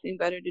Okay, have nothing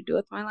better to do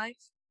with my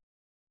life.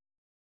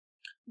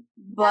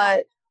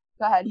 But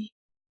go ahead.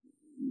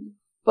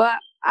 but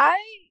I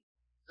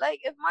like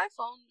if my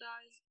phone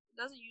dies,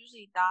 it doesn't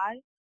usually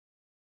die.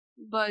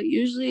 But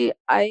usually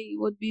I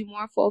would be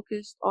more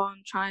focused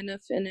on trying to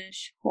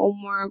finish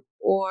homework,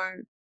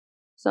 or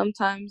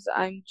sometimes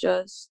I'm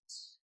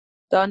just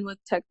done with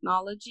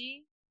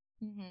technology.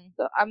 Mm-hmm.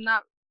 So I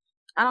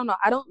don't know,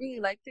 I don't really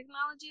like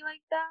technology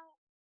like that.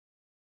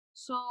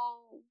 So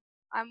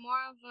I'm more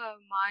of a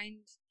mind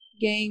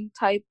game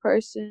type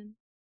person.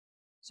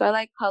 So I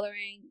like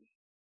coloring.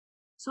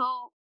 So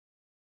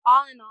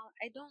all in all,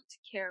 I don't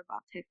care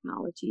about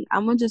technology.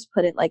 I'm gonna just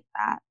put it like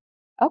that.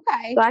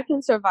 Okay. So I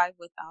can survive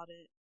without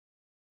it.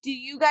 Do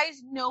you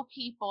guys know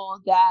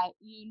people that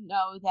you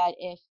know that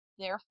if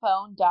their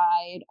phone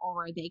died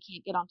or they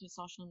can't get onto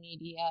social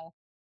media,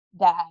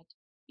 that,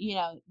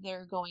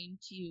 they're going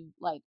to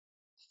like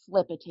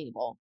flip a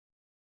table?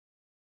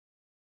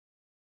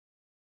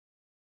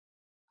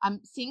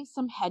 I'm seeing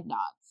some head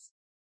nods.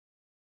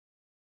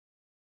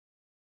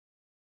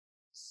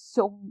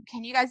 So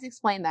can you guys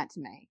explain that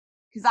to me?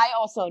 Because I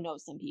also know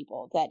some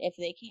people that if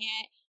they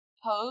can't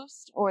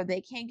post or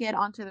they can't get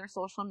onto their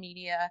social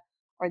media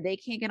or they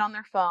can't get on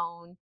their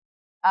phone,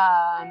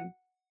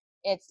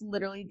 it's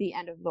literally the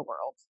end of the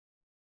world.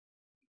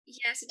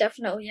 Yes,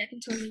 definitely. I can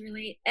totally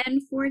relate.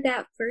 And for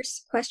that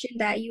first question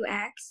that you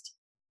asked,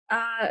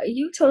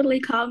 you totally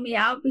called me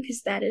out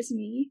because that is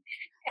me.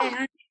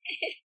 And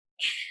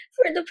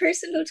for the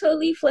person who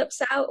totally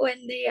flips out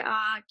when they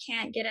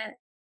can't get a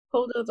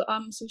hold of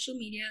social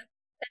media,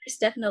 that is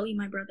definitely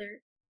my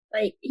brother.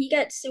 Like he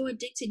gets so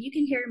addicted, you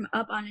can hear him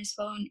up on his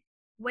phone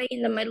way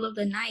in the middle of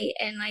the night,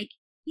 and like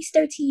he's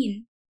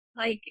 13,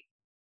 like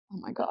Oh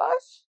my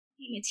gosh.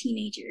 being a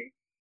teenager.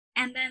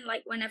 And then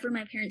like whenever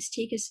my parents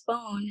take his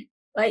phone,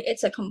 like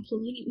it's a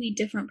completely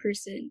different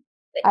person.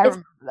 I It's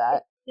remember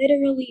that.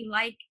 literally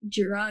like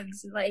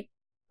drugs,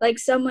 like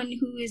someone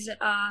who is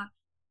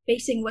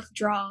facing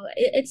withdrawal.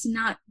 It's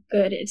not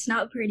good. It's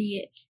not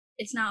pretty.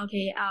 It's not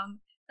okay.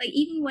 Like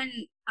even when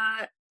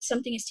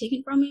something is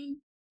taken from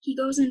him, he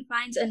goes and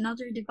finds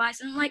another device.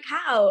 And I'm like,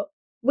 how?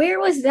 Where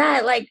was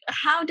that? Like,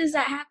 how does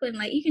that happen?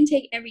 Like, you can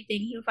take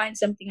everything, he'll find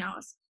something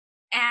else,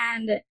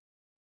 and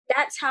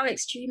that's how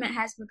extreme it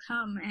has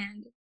become.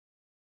 And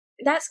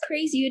that's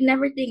crazy. You'd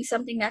never think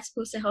something that's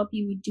supposed to help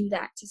you would do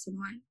that to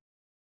someone.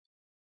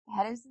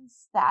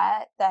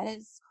 That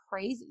is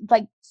crazy.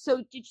 Like,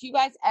 so did you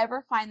guys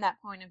ever find that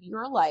point of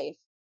your life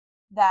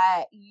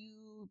that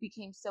you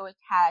became so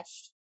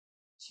attached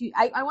to,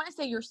 I want to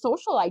say, your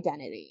social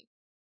identity,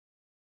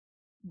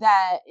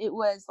 that it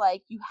was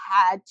like you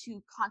had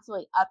to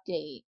constantly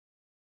update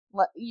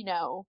what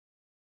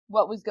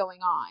was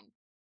going on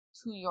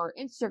to your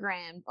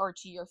Instagram or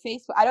to your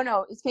Facebook? I don't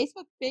know. Is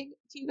Facebook big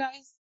to you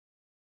guys?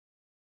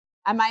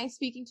 Am I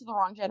speaking to the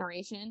wrong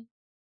generation?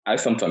 I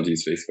sometimes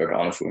use Facebook,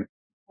 honestly.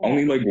 Yeah.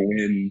 Only like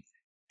when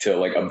to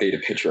like update a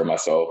picture of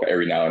myself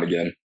every now and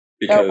again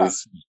Okay.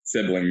 because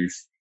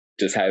siblings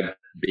just have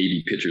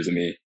baby pictures of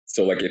me.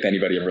 So like if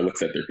anybody ever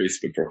looks at their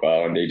Facebook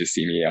profile and they just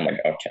see me, I'm like,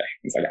 okay.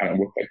 It's like I don't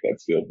look like that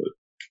still,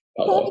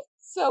 but That is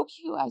so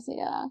cute,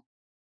 Isaiah.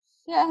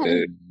 Yeah.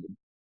 uh,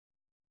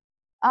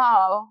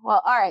 Oh,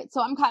 well, all right.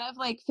 So I'm kind of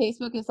like,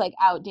 Facebook is like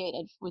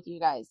outdated with you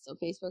guys. So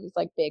Facebook is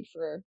like big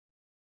for,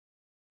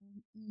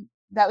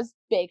 that was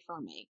big for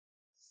me.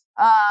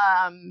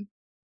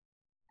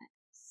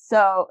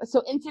 So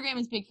Instagram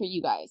is big for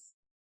you guys.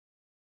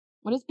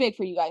 What is big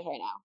for you guys right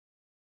now?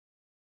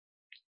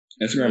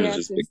 Instagram is Yes,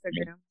 just big for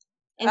me.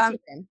 Instagram.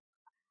 Instagram.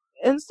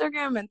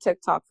 Instagram and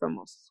TikTok for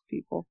most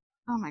people.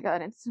 Oh my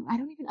God. I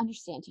don't even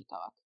understand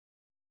TikTok.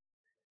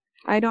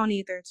 I don't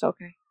either. It's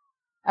okay.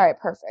 All right,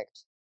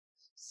 perfect.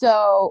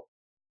 So,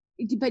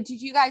 but did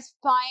you guys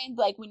find,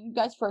 like, when you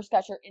guys first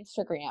got your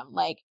Instagram,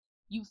 like,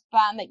 you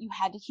found that you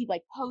had to keep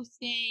like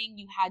posting,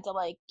 you had to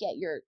like get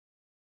your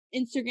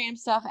Instagram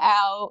stuff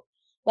out?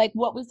 Like,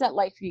 what was that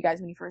like for you guys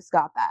when you first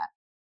got that?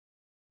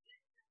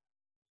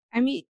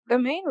 I mean, the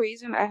main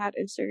reason I had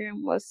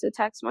Instagram was to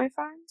text my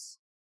friends.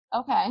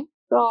 Okay.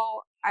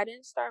 So I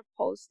didn't start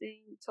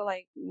posting till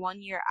like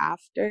 1 year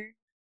after.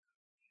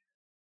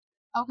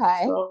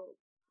 Okay. So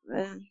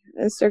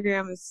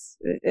Instagram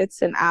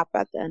it's an app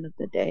at the end of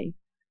the day.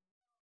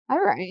 All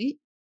right.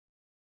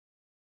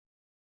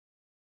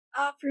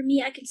 For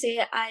me, I can say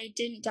I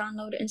didn't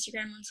download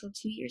Instagram until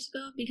 2 years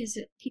ago because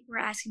people were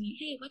asking me,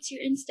 "Hey, what's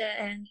your Insta?"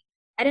 And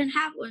I didn't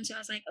have one, so I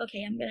was like,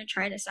 "Okay, I'm gonna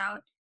try this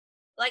out."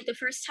 like the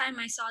first time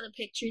I saw the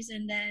pictures,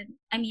 and then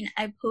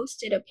I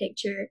posted a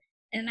picture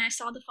and I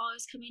saw the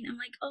followers coming. I'm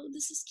like, oh,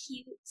 this is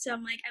cute. So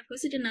I'm like, I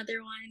posted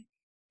another one,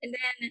 and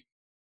then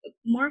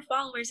more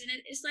followers, and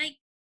it's like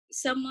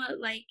somewhat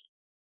like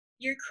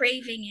you're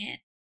craving it.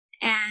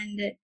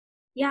 And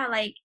yeah,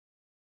 like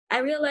I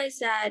realized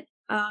that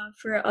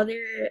for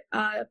other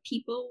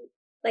people,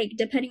 like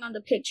depending on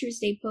the pictures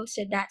they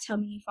posted, that's how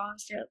many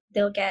followers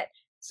they'll get.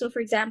 So for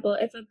example,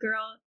 if a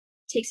girl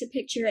takes a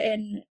picture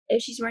and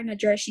if she's wearing a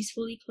dress, she's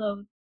fully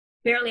clothed,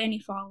 barely any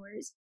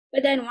followers.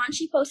 But then once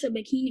she posts a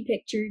bikini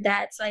picture,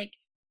 that's like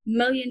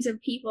millions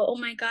of people. Oh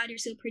my God, you're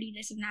so pretty,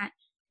 this and that.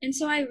 And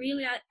so I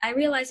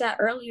realized that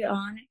earlier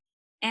on,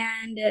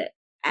 and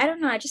I don't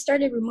know. I just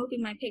started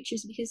removing my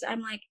pictures because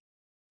I'm like,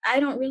 I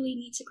don't really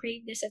need to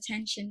crave this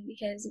attention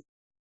because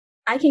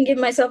I can give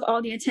myself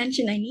all the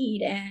attention I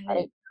need, and Right.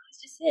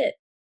 that's just it.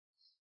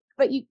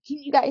 But can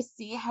you guys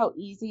see how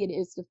easy it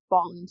is to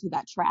fall into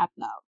that trap,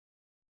 though?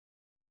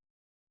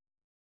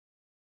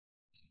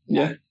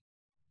 Yeah.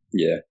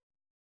 Yeah.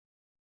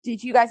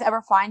 Did you guys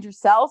ever find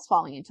yourselves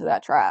falling into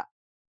that trap?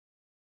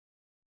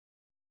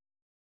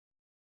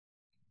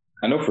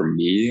 I know for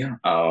me,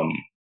 I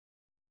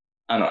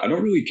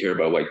don't really care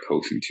about like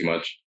posting too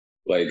much.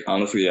 Like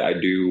honestly, I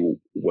do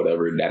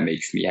whatever that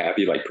makes me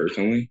happy, like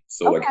personally.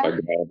 So like if I Okay.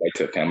 go out like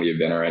to a family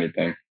event or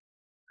anything,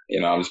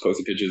 I'm just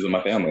posting pictures of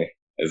my family.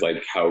 It's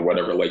like how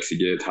whatever likes you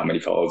get, how many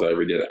follows I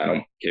ever get, I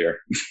don't care.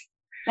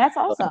 That's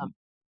awesome.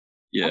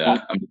 Yeah,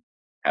 Okay. I'm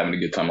having a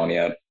good time on the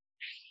app.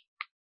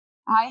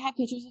 I have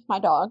pictures of my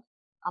dog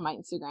on my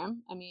Instagram.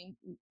 I mean,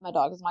 my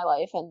dog is my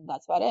life, and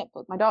that's about it.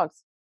 Both my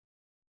dogs.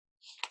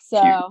 Cute.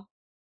 So,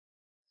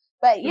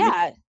 but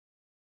yeah,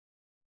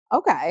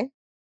 okay.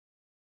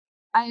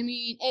 I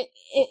mean,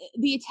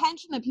 the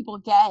attention that people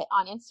get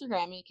on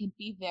Instagram, it can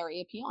be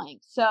very appealing.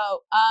 So,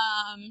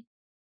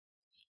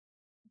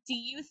 do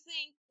you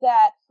think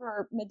that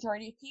for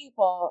majority of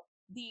people,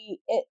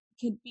 it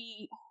could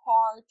be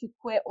hard to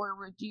quit or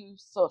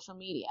reduce social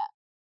media?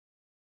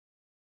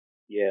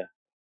 Yeah,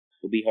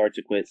 it'll be hard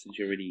to quit since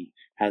you already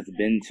has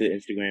been to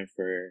Instagram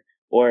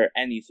or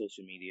any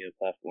social media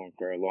platform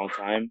for a long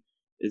time.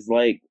 It's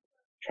like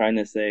trying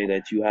to say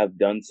that you have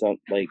done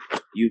like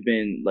you've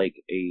been like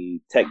a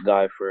tech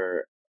guy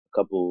for a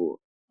couple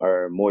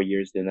or more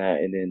years than that,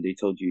 and then they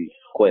told you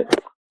quit,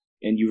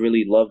 and you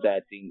really love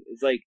that thing.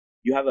 It's like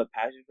you have a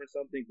passion for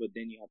something, but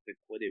then you have to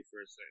quit it for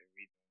a certain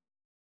reason.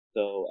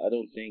 So I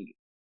don't think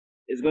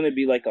it's gonna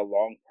be like a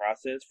long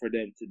process for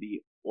them to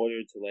be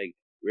ordered to like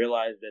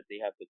realize that they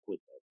have to quit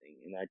that thing.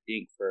 And I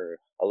think for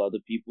a lot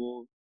of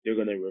people, they're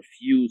gonna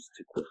refuse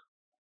to quit.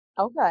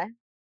 Okay.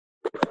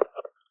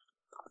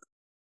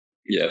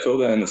 Yeah, I feel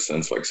that in a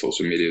sense, like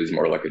social media is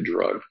more like a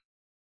drug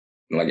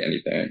than like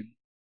anything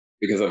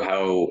because of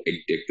how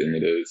addicting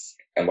it is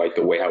and like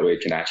the way how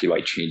it can actually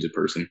like change a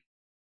person.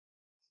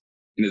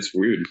 And it's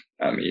weird.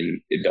 I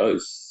mean, it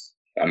does.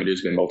 I mean,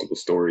 there's been multiple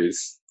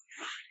stories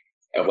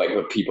of like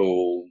of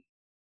people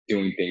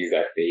doing things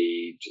that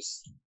they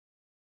just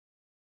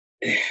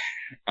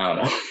I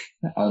don't know.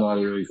 I don't know how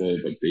to really say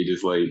it, but they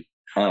just like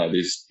I don't know, they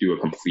just do a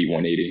complete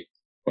 180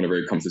 whenever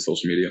it comes to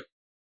social media.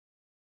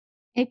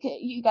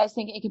 You guys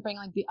think it could bring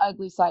like the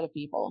ugly side of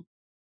people?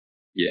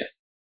 Yeah.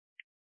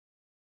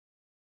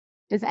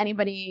 Does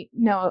anybody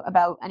know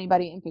about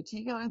anybody in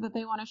particular that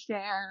they want to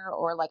share?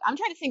 Or like, I'm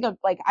trying to think of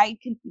like,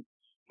 trying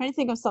to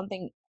think of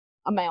something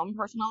on my own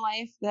personal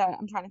life that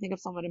I'm trying to think of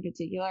someone in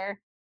particular.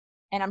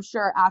 And I'm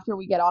sure after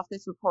we get off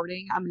this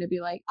recording, I'm going to be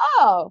like,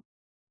 oh,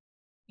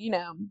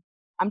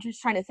 I'm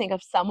just trying to think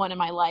of someone in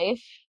my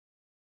life.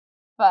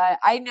 But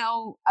I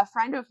know a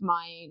friend of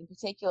mine in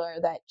particular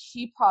that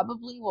she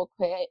probably will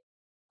quit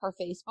her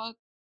Facebook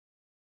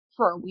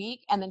for a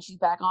week and then she's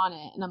back on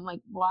it. And I'm like,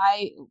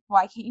 why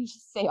can't you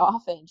just stay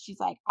off it? And she's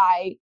like,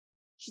 I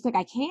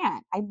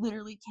can't. I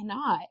literally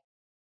cannot.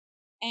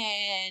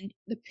 And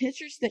the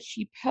pictures that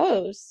she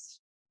posts,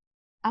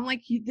 I'm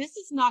like, this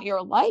is not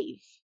your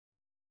life.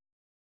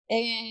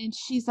 And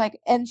she's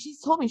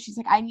told me, she's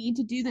like, I need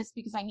to do this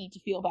because I need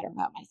to feel better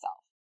about myself.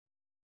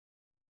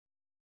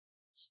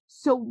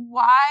 So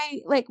why,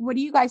 like, what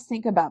do you guys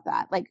think about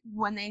that? Like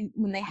when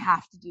they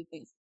have to do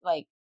things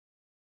like,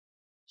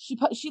 she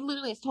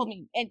literally has told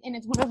me, and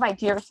it's one of my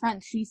dearest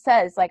friends. She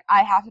says, like,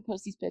 I have to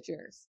post these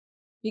pictures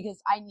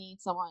because I need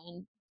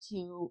someone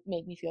to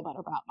make me feel better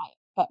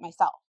about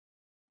myself.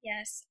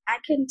 Yes, I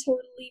can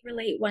totally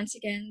relate once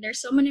again.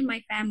 There's someone in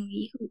my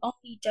family who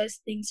only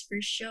does things for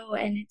show,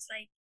 and it's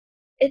like,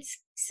 it's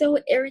so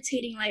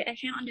irritating. Like, I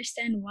can't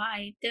understand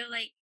why. They'll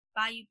like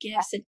buy you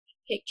gifts and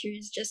take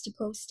pictures just to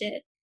post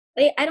it.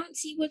 Like, I don't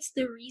see what's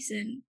the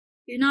reason.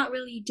 You're not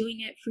really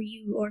doing it for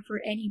you or for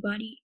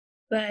anybody,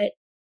 but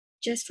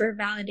just for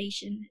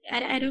validation.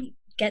 I don't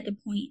get the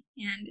point.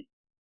 And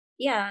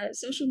yeah,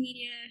 social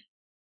media,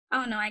 I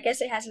don't know, I guess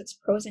it has its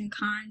pros and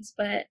cons,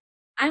 but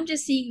I'm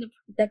just seeing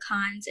the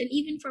cons. And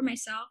even for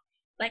myself,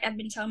 like I've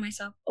been telling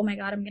myself, oh my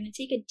God, I'm going to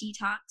take a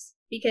detox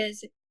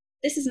because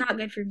this is not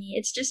good for me.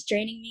 It's just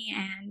draining me,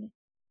 and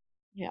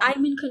Yeah.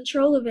 I'm in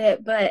control of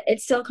it, but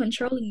it's still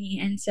controlling me.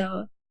 And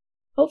so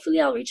hopefully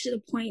I'll reach to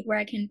the point where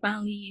I can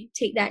finally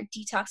take that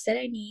detox that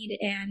I need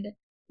and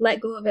let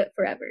go of it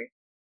forever.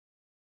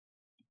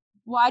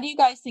 Why do you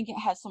guys think it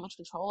has so much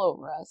control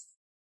over us?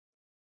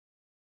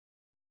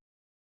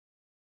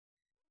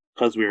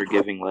 Because we're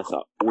giving less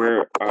up.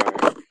 We're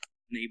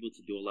unable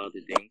to do a lot of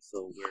the things,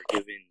 so we're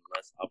given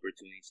less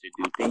opportunities to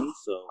do things.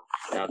 So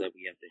now that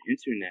we have the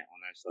internet on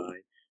our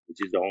side, which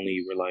is the only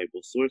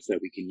reliable source that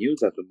we can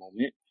use at the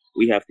moment,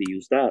 we have to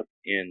use that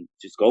and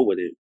just go with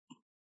it.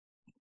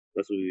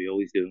 That's what we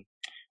always do.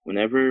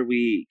 Whenever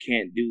we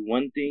can't do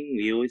one thing,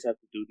 we always have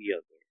to do the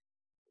other.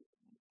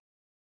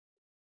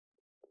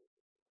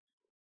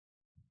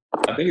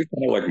 I think it's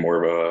kind of like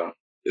more of a,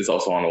 it's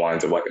also on the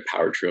lines of like a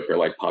power trip or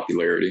like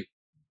popularity.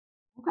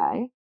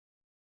 Okay.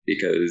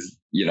 Because,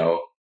 you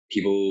know,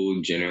 people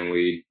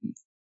genuinely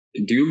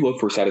do look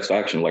for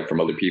satisfaction, like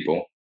from other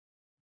people.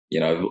 You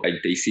know,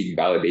 like they seek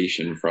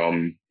validation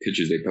from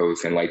pictures they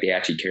post, and like they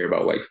actually care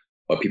about like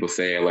what people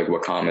say, like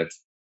what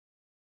comments.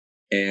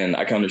 And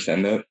I can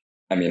understand that.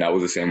 I mean, I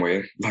was the same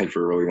way, like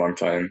for a really long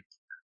time.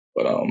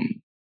 But I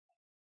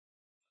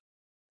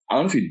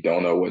honestly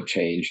don't know what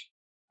changed.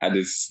 I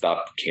just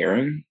stopped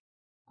caring.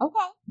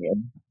 Okay. Yeah.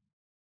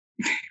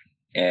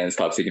 And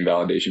stopped seeking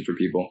validation for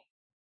people.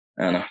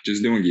 I don't know.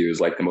 Just doing you is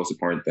like the most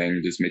important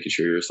thing. Just making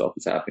sure yourself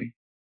is happy.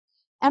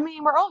 I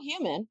mean, we're all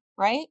human,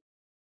 right?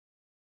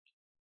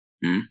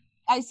 Hmm?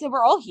 I said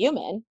we're all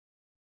human.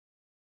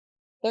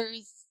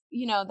 There's,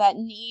 you know, that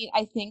need.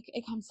 I think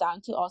it comes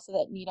down to also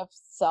that need of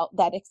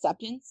that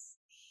acceptance.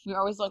 We're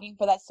always looking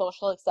for that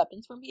social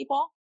acceptance from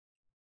people,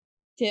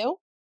 too.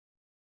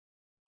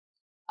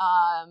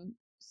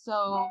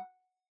 So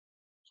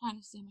trying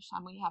to see how much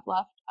time we have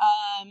left.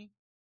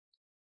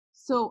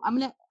 So I'm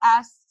gonna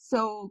ask.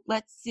 So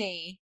let's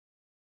see.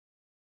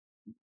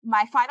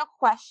 My final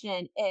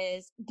question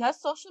is: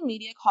 does social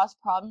media cause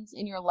problems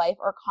in your life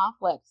or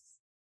conflicts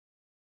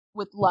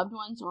with loved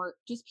ones or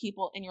just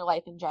people in your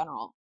life in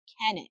general?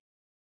 Can it?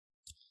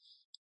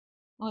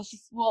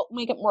 We'll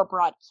make it more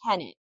broad.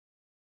 Can it?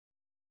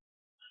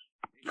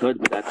 It could,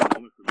 but at the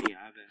moment for me,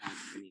 I haven't had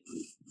any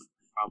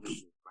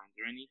problems with friends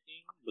or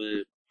anything.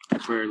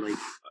 But for like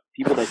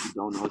people that you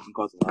don't know, it can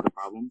cause a lot of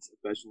problems,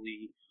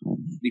 especially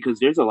because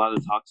there's a lot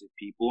of toxic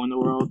people in the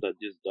world that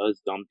just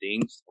does dumb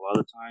things a lot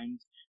of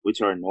times,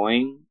 which are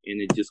annoying,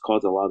 and it just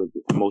causes a lot of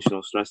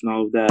emotional stress and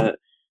all of that.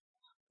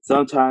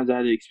 Sometimes I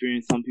had to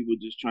experience some people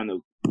just trying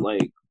to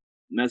like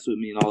mess with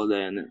me and all of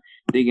that, and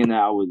thinking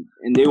that I was,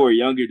 and they were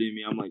younger than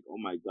me. I'm like, oh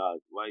my god,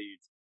 why are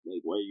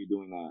you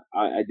doing that?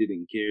 I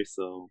didn't care,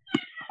 so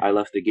I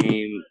left the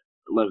game.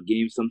 Left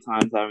games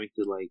sometimes, having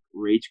to like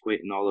rage quit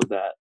and all of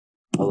that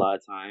a lot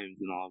of times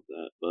and all of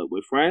that. But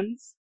with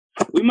friends,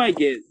 we might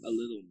get a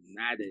little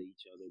mad at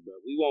each other, but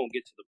we won't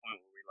get to the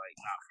point where we're like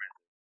not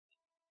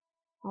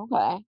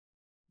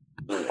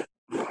friends.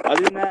 But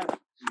other than that,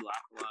 we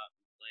laugh a lot,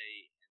 we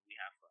play, and we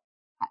have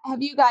fun.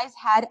 Have you guys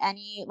had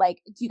any,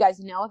 like, do you guys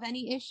know of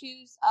any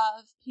issues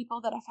of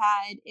people that have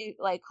had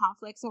like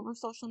conflicts over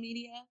social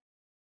media?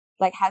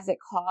 Like, has it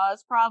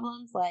caused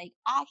problems? Like,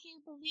 I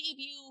can't believe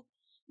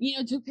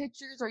you took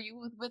pictures, or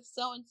you with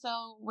so and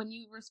so when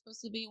you were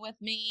supposed to be with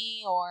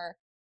me, or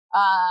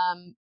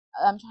I'm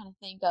trying to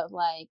think of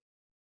like,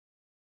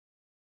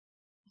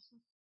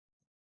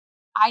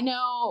 I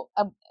know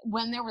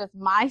when there was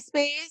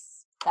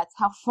MySpace. That's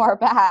how far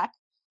back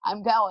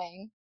I'm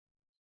going.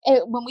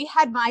 When we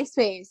had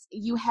MySpace,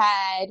 you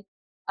had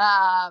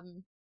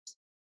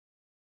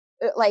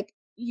like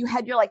you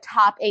had your like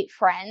top 8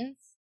 friends,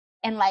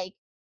 and like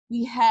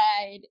we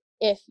had,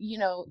 if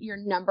your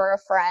number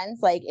of friends,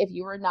 like if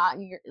you were not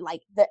in your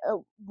like the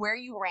where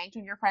you ranked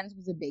on your friends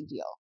was a big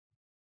deal.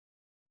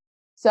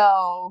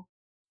 So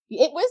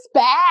it was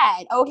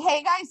bad.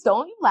 Okay, guys,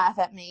 don't you laugh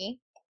at me.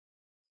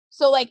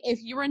 So like if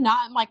you were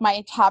not in like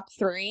my top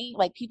 3,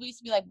 like people used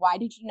to be like, why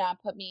did you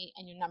not put me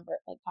in your number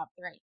like top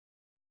 3?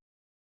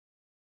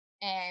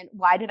 And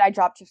why did I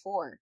drop to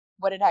 4?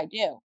 What did I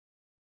do?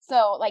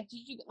 So, like,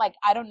 did you, like,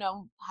 I don't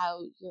know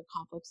how your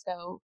conflicts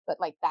go, but,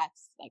 like,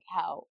 that's, like,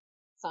 how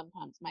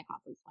sometimes my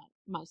conflicts went,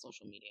 my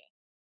social media.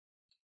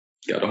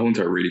 Yeah, the whole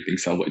entire reading thing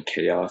sounds like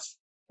chaos.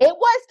 It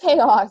was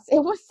chaos.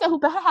 It was so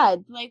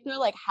bad. Like, they're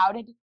like, how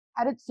did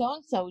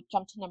so-and-so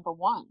jump to number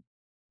 1? I'm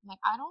like,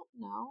 I don't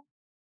know.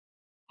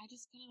 I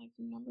just kind of, like,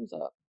 threw numbers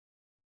up.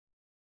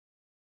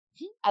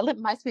 I let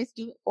MySpace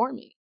do it for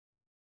me.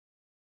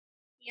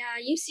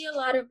 Yeah, you see a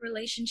lot of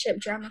relationship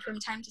drama from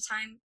time to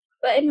time.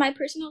 But in my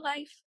personal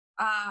life,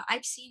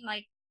 I've seen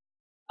like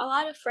a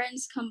lot of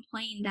friends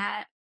complain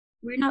that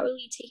we're not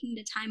really taking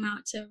the time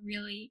out to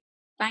really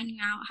finding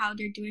out how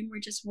they're doing.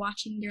 We're just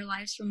watching their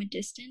lives from a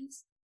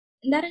distance.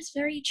 And that is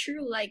very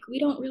true. Like, we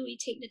don't really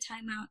take the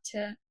time out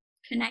to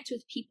connect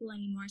with people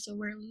anymore. So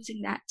we're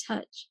losing that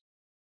touch.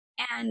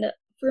 And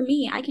for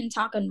me, I can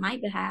talk on my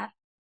behalf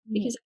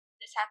because of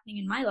this happening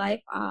in my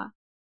life.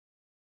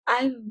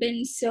 I've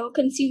been so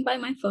consumed by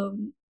my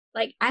phone.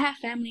 Like, I have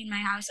family in my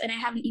house and I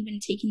haven't even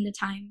taken the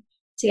time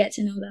to get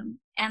to know them.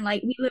 And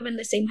like, we live in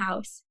the same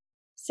house.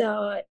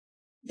 So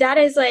that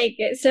is like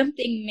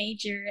something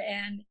major.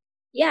 And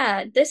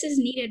yeah, this is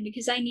needed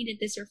because I needed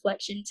this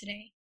reflection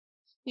today.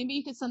 Maybe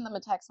you could send them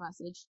a text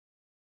message.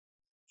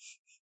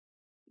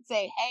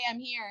 Say, hey, I'm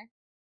here.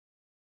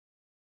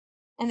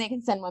 And they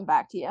can send one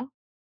back to you.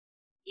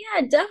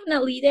 Yeah,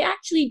 definitely. They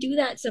actually do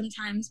that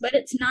sometimes, but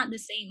it's not the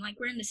same. Like,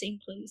 we're in the same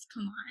place.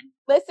 Come on.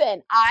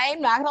 Listen,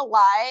 I'm not gonna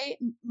lie.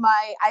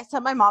 I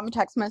sent my mom a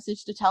text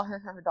message to tell her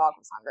her dog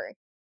was hungry,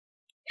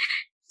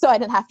 so I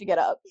didn't have to get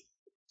up.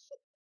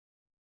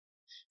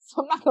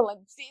 So I'm not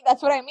gonna see.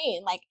 That's what I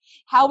mean. Like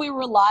how we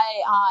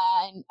rely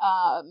on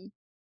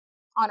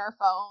our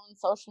phone,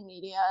 social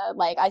media.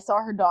 Like I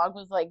saw her dog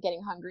was like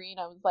getting hungry,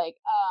 and I was like,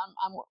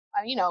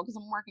 because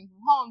I'm working from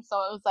home, so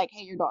it was like,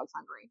 hey, your dog's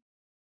hungry.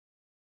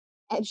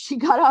 And she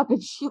got up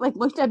and she like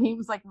looked at me and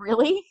was like,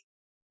 really?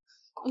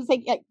 I was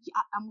like, yeah,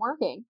 I'm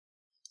working.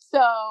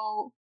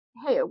 So,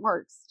 hey, it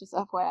works. Just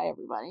FYI,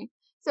 everybody.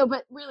 So,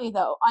 but really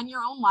though, on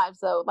your own lives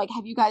though, like,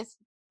 have you guys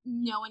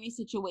know any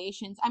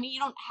situations? I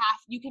mean,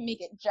 you can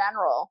make it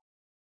general,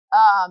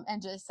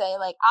 and just say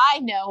like, I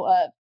know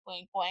of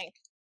blank blank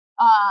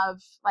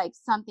of like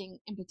something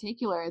in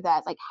particular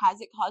that like has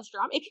it caused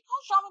drama? It can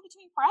cause drama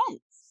between friends.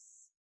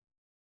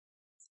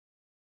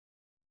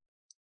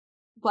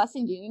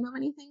 Blessing, do you know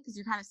anything? Because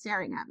you're kind of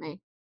staring at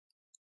me.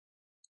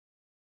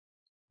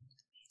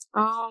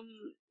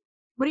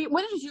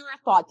 What is your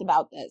thoughts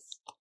about this?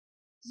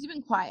 You've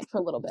been quiet for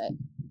a little bit.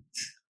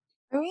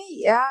 I mean,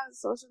 yeah,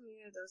 social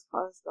media does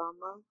cause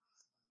drama.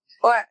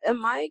 Or in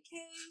my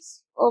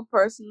case, or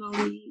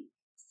personally,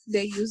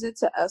 they use it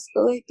to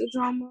escalate the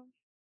drama.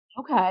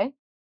 Okay.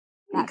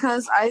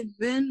 Because I've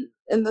been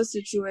in the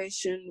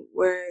situation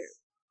where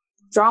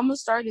drama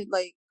started,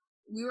 like,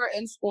 we were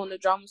in school and the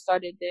drama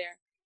started there.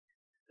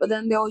 But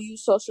then they'll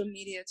use social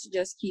media to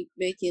just keep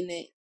making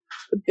it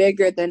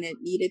bigger than it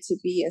needed to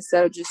be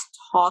instead of just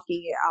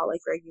talking it out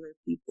like regular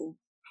people.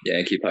 Yeah,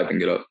 and keep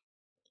hyping it up.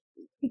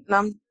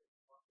 And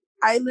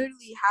I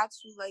literally had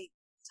to like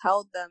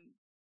tell them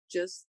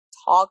just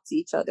talk to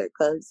each other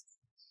because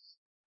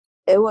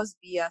it was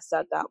BS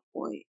at that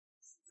point.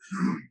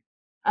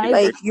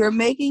 Like you're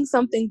making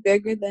something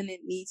bigger than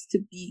it needs to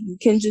be. You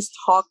can just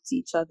talk to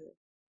each other.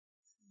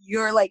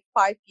 You're like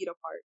 5 feet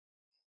apart.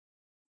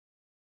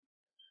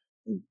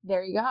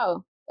 There you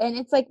go. And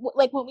it's like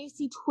when we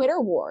see Twitter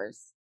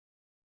wars,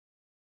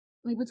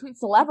 like between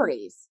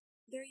celebrities,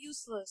 they're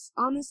useless.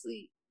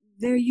 Honestly,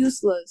 they're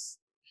useless.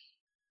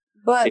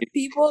 But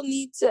people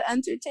need to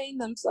entertain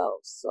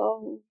themselves.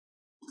 So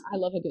I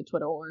love a good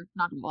Twitter war.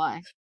 Not gonna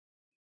lie.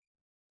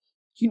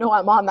 You know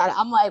I'm on that.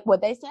 I'm like,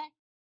 what they say?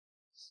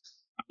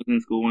 I was in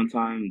school one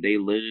time. They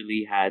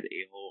literally had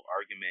a whole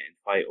argument and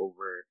fight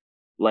over,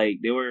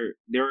 like they were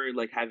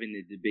like having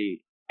a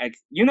debate.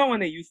 You know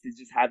when they used to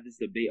just have this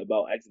debate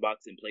about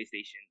Xbox and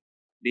PlayStation?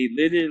 They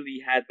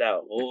literally had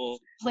that whole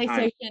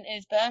PlayStation time.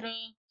 is better.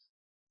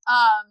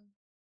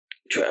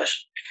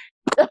 Trash.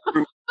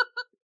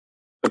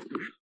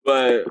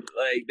 But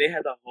like they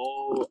had a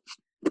whole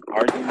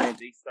argument.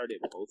 They started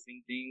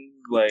posting things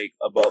like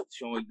about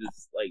showing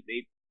this. Like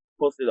they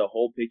posted a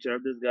whole picture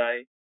of this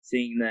guy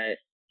saying that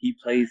he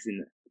plays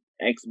in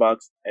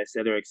Xbox,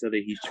 etc.,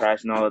 etc. He's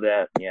trash and all of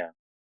that. Yeah,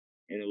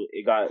 and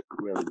it got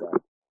really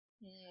bad.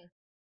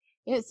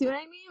 Yeah, see what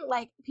I mean?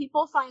 Like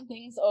people find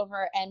things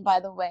over, and by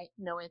the way,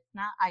 no, it's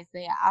not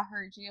Isaiah. I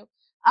heard you.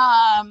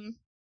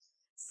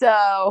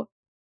 So,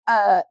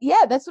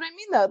 yeah, that's what I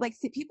mean though. Like,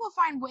 see, people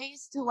find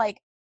ways to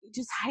like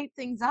just hype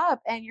things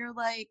up, and you're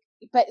like,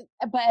 but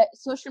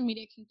social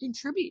media can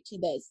contribute to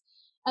this.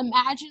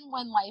 Imagine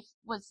when life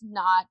was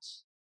not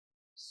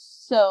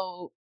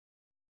so,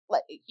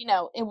 like,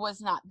 it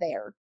was not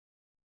there,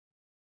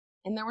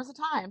 and there was a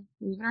time,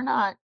 believe it or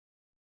not.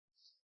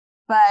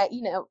 But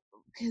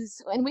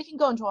and we can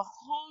go into a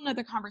whole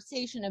nother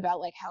conversation about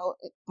like how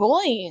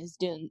bullying is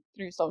done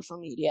through social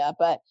media,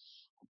 but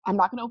I'm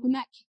not going to open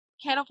that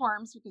can of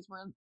worms because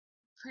we're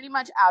pretty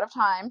much out of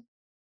time.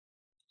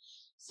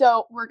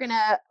 So we're going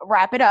to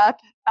wrap it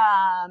up.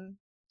 And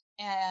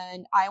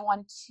I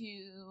want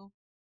to,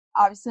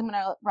 obviously I'm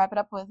going to wrap it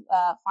up with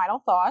final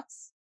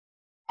thoughts.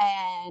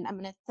 And I'm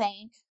going to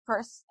thank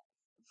first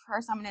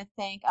I'm going to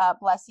thank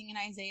Blessing and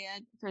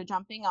Isaiah for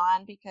jumping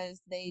on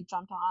because they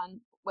jumped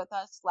on with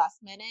us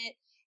last minute,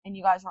 and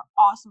you guys are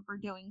awesome for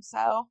doing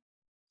so.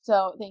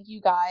 So thank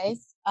you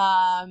guys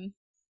for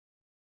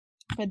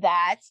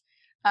that.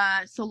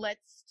 So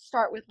let's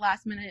start with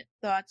last minute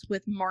thoughts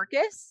with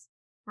Marcus.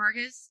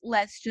 Marcus,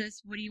 what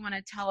do you want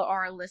to tell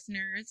our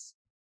listeners?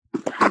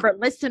 For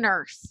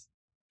listeners.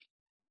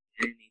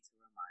 You need to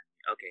remind me.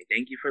 Okay,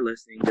 thank you for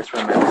listening. Just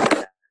remember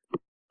that,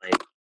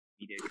 like,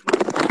 media can...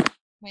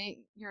 Wait,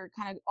 you're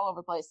kind of all over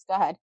the place. Go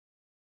ahead.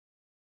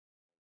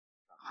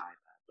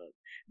 But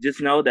just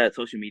know that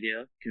social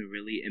media can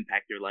really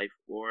impact your life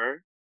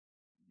or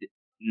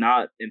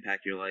not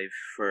impact your life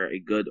for a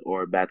good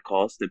or a bad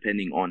cause,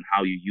 depending on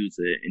how you use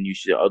it. And you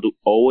should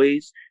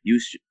always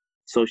use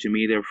social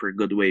media for a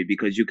good way,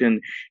 because you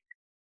can.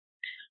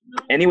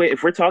 Anyway,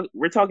 if we're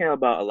talking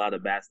about a lot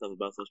of bad stuff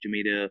about social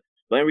media,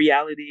 But in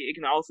reality, it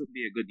can also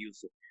be a good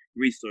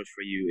resource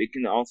for you. It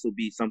can also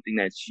be something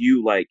that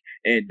you like.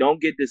 And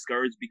don't get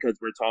discouraged because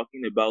we're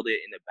talking about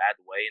it in a bad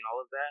way and all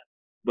of that.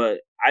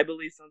 But I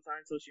believe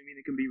sometimes social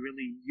media can be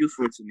really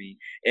useful to me.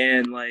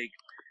 And like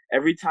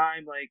every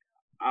time I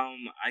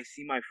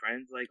see my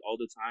friends like all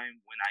the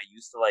time when I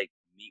used to like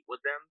meet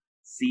with them,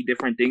 see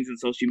different things in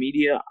social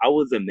media, I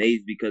was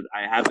amazed because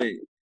I haven't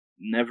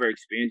never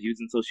experienced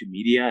using social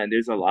media, and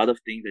there's a lot of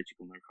things that you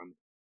can learn from it.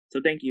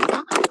 So thank you.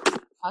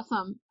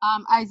 Awesome.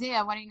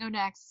 Isaiah, why don't you go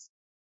next?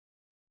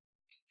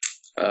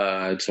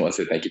 I just want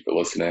to say thank you for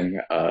listening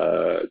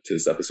to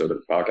this episode of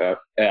the podcast.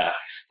 Yeah,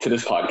 to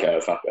this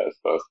podcast, not that, I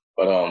suppose.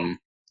 But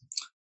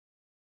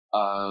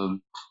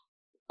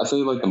I say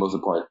like the most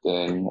important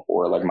thing,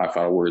 or like my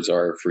final words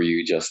are for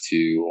you just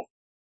to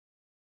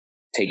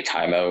take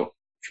time out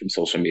from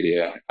social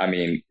media. I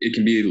mean, it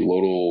can be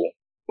little,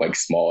 like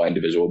small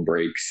individual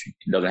breaks.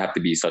 It doesn't have to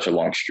be such a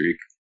long streak,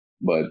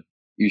 but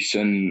you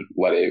shouldn't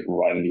let it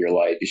run your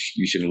life.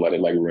 You shouldn't let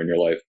it like ruin your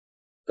life.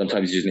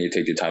 Sometimes you just need to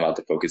take the time out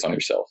to focus on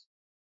yourself.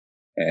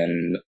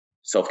 And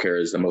self-care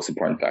is the most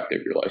important factor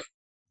of your life.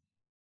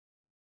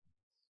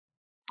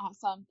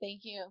 Awesome.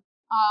 Thank you.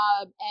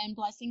 And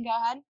Blessing, go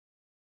ahead.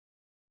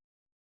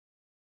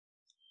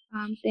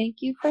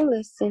 Thank you for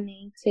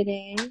listening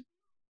today.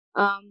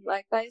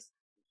 Like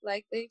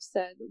they've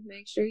said,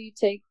 make sure you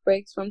take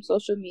breaks from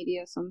social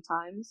media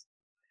sometimes.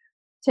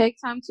 Take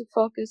time to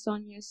focus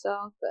on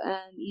yourself,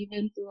 and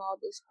even through all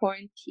this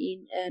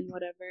quarantine and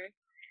whatever,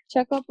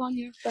 check up on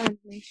your friends.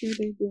 Make sure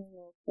they're doing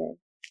okay.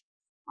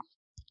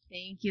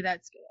 Thank you.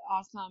 That's good.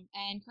 Awesome.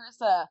 And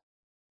Carissa.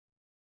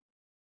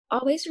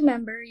 Always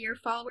remember your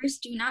followers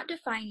do not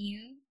define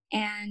you,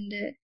 and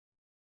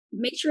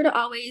make sure to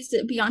always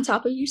be on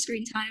top of your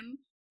screen time.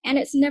 And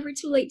it's never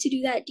too late to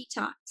do that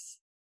detox.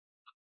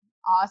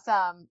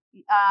 Awesome.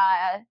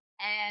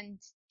 And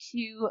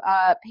to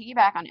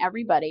piggyback on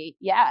everybody,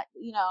 yeah,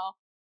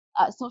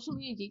 social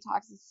media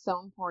detox is so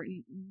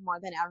important more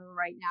than ever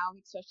right now,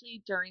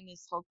 especially during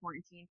this whole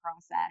quarantine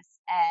process.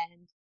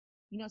 And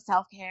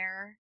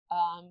self-care.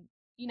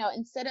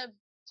 Instead of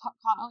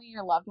calling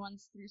your loved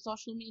ones through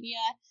social media,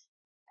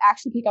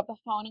 actually pick up the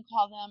phone and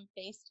call them,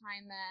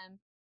 FaceTime them.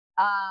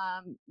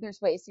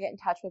 There's ways to get in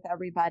touch with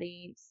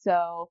everybody.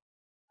 So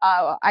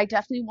I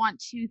definitely want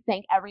to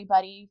thank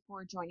everybody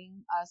for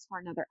joining us for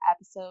another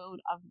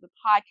episode of the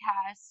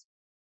podcast.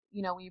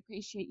 We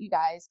appreciate you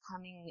guys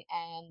coming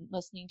and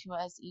listening to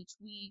us each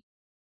week.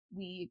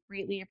 We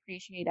greatly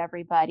appreciate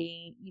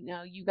everybody.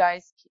 You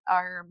guys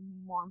are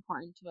more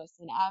important to us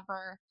than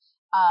ever.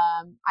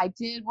 I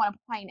did want to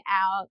point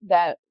out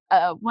that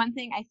one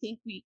thing I think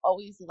we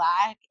always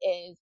lack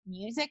is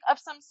music of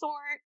some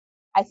sort.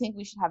 I think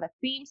we should have a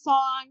theme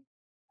song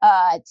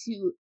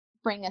to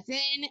bring us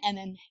in and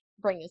then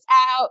bring us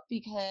out,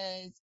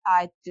 because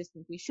I just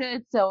think we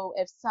should. So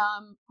if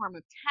some form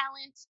of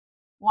talent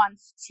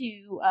wants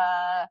to,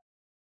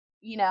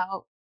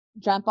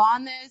 jump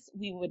on this,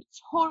 we would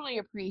totally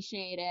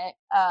appreciate it,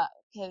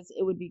 because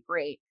it would be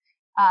great.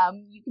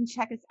 You can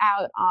check us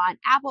out on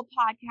Apple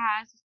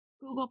Podcasts,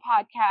 Google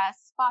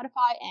Podcasts,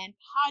 Spotify, and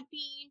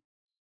Podbean.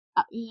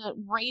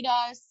 Rate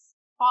us,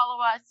 follow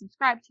us,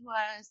 subscribe to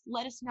us.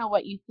 Let us know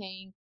what you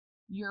think.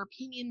 Your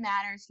opinion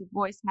matters. Your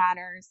voice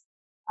matters.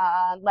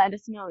 Let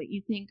us know what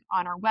you think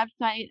on our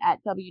website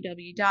at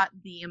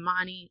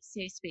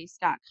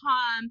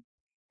www.theamanisafespace.com.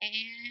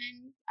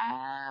 And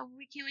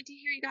we can't wait to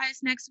hear you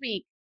guys next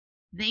week.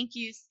 Thank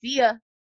you. See ya.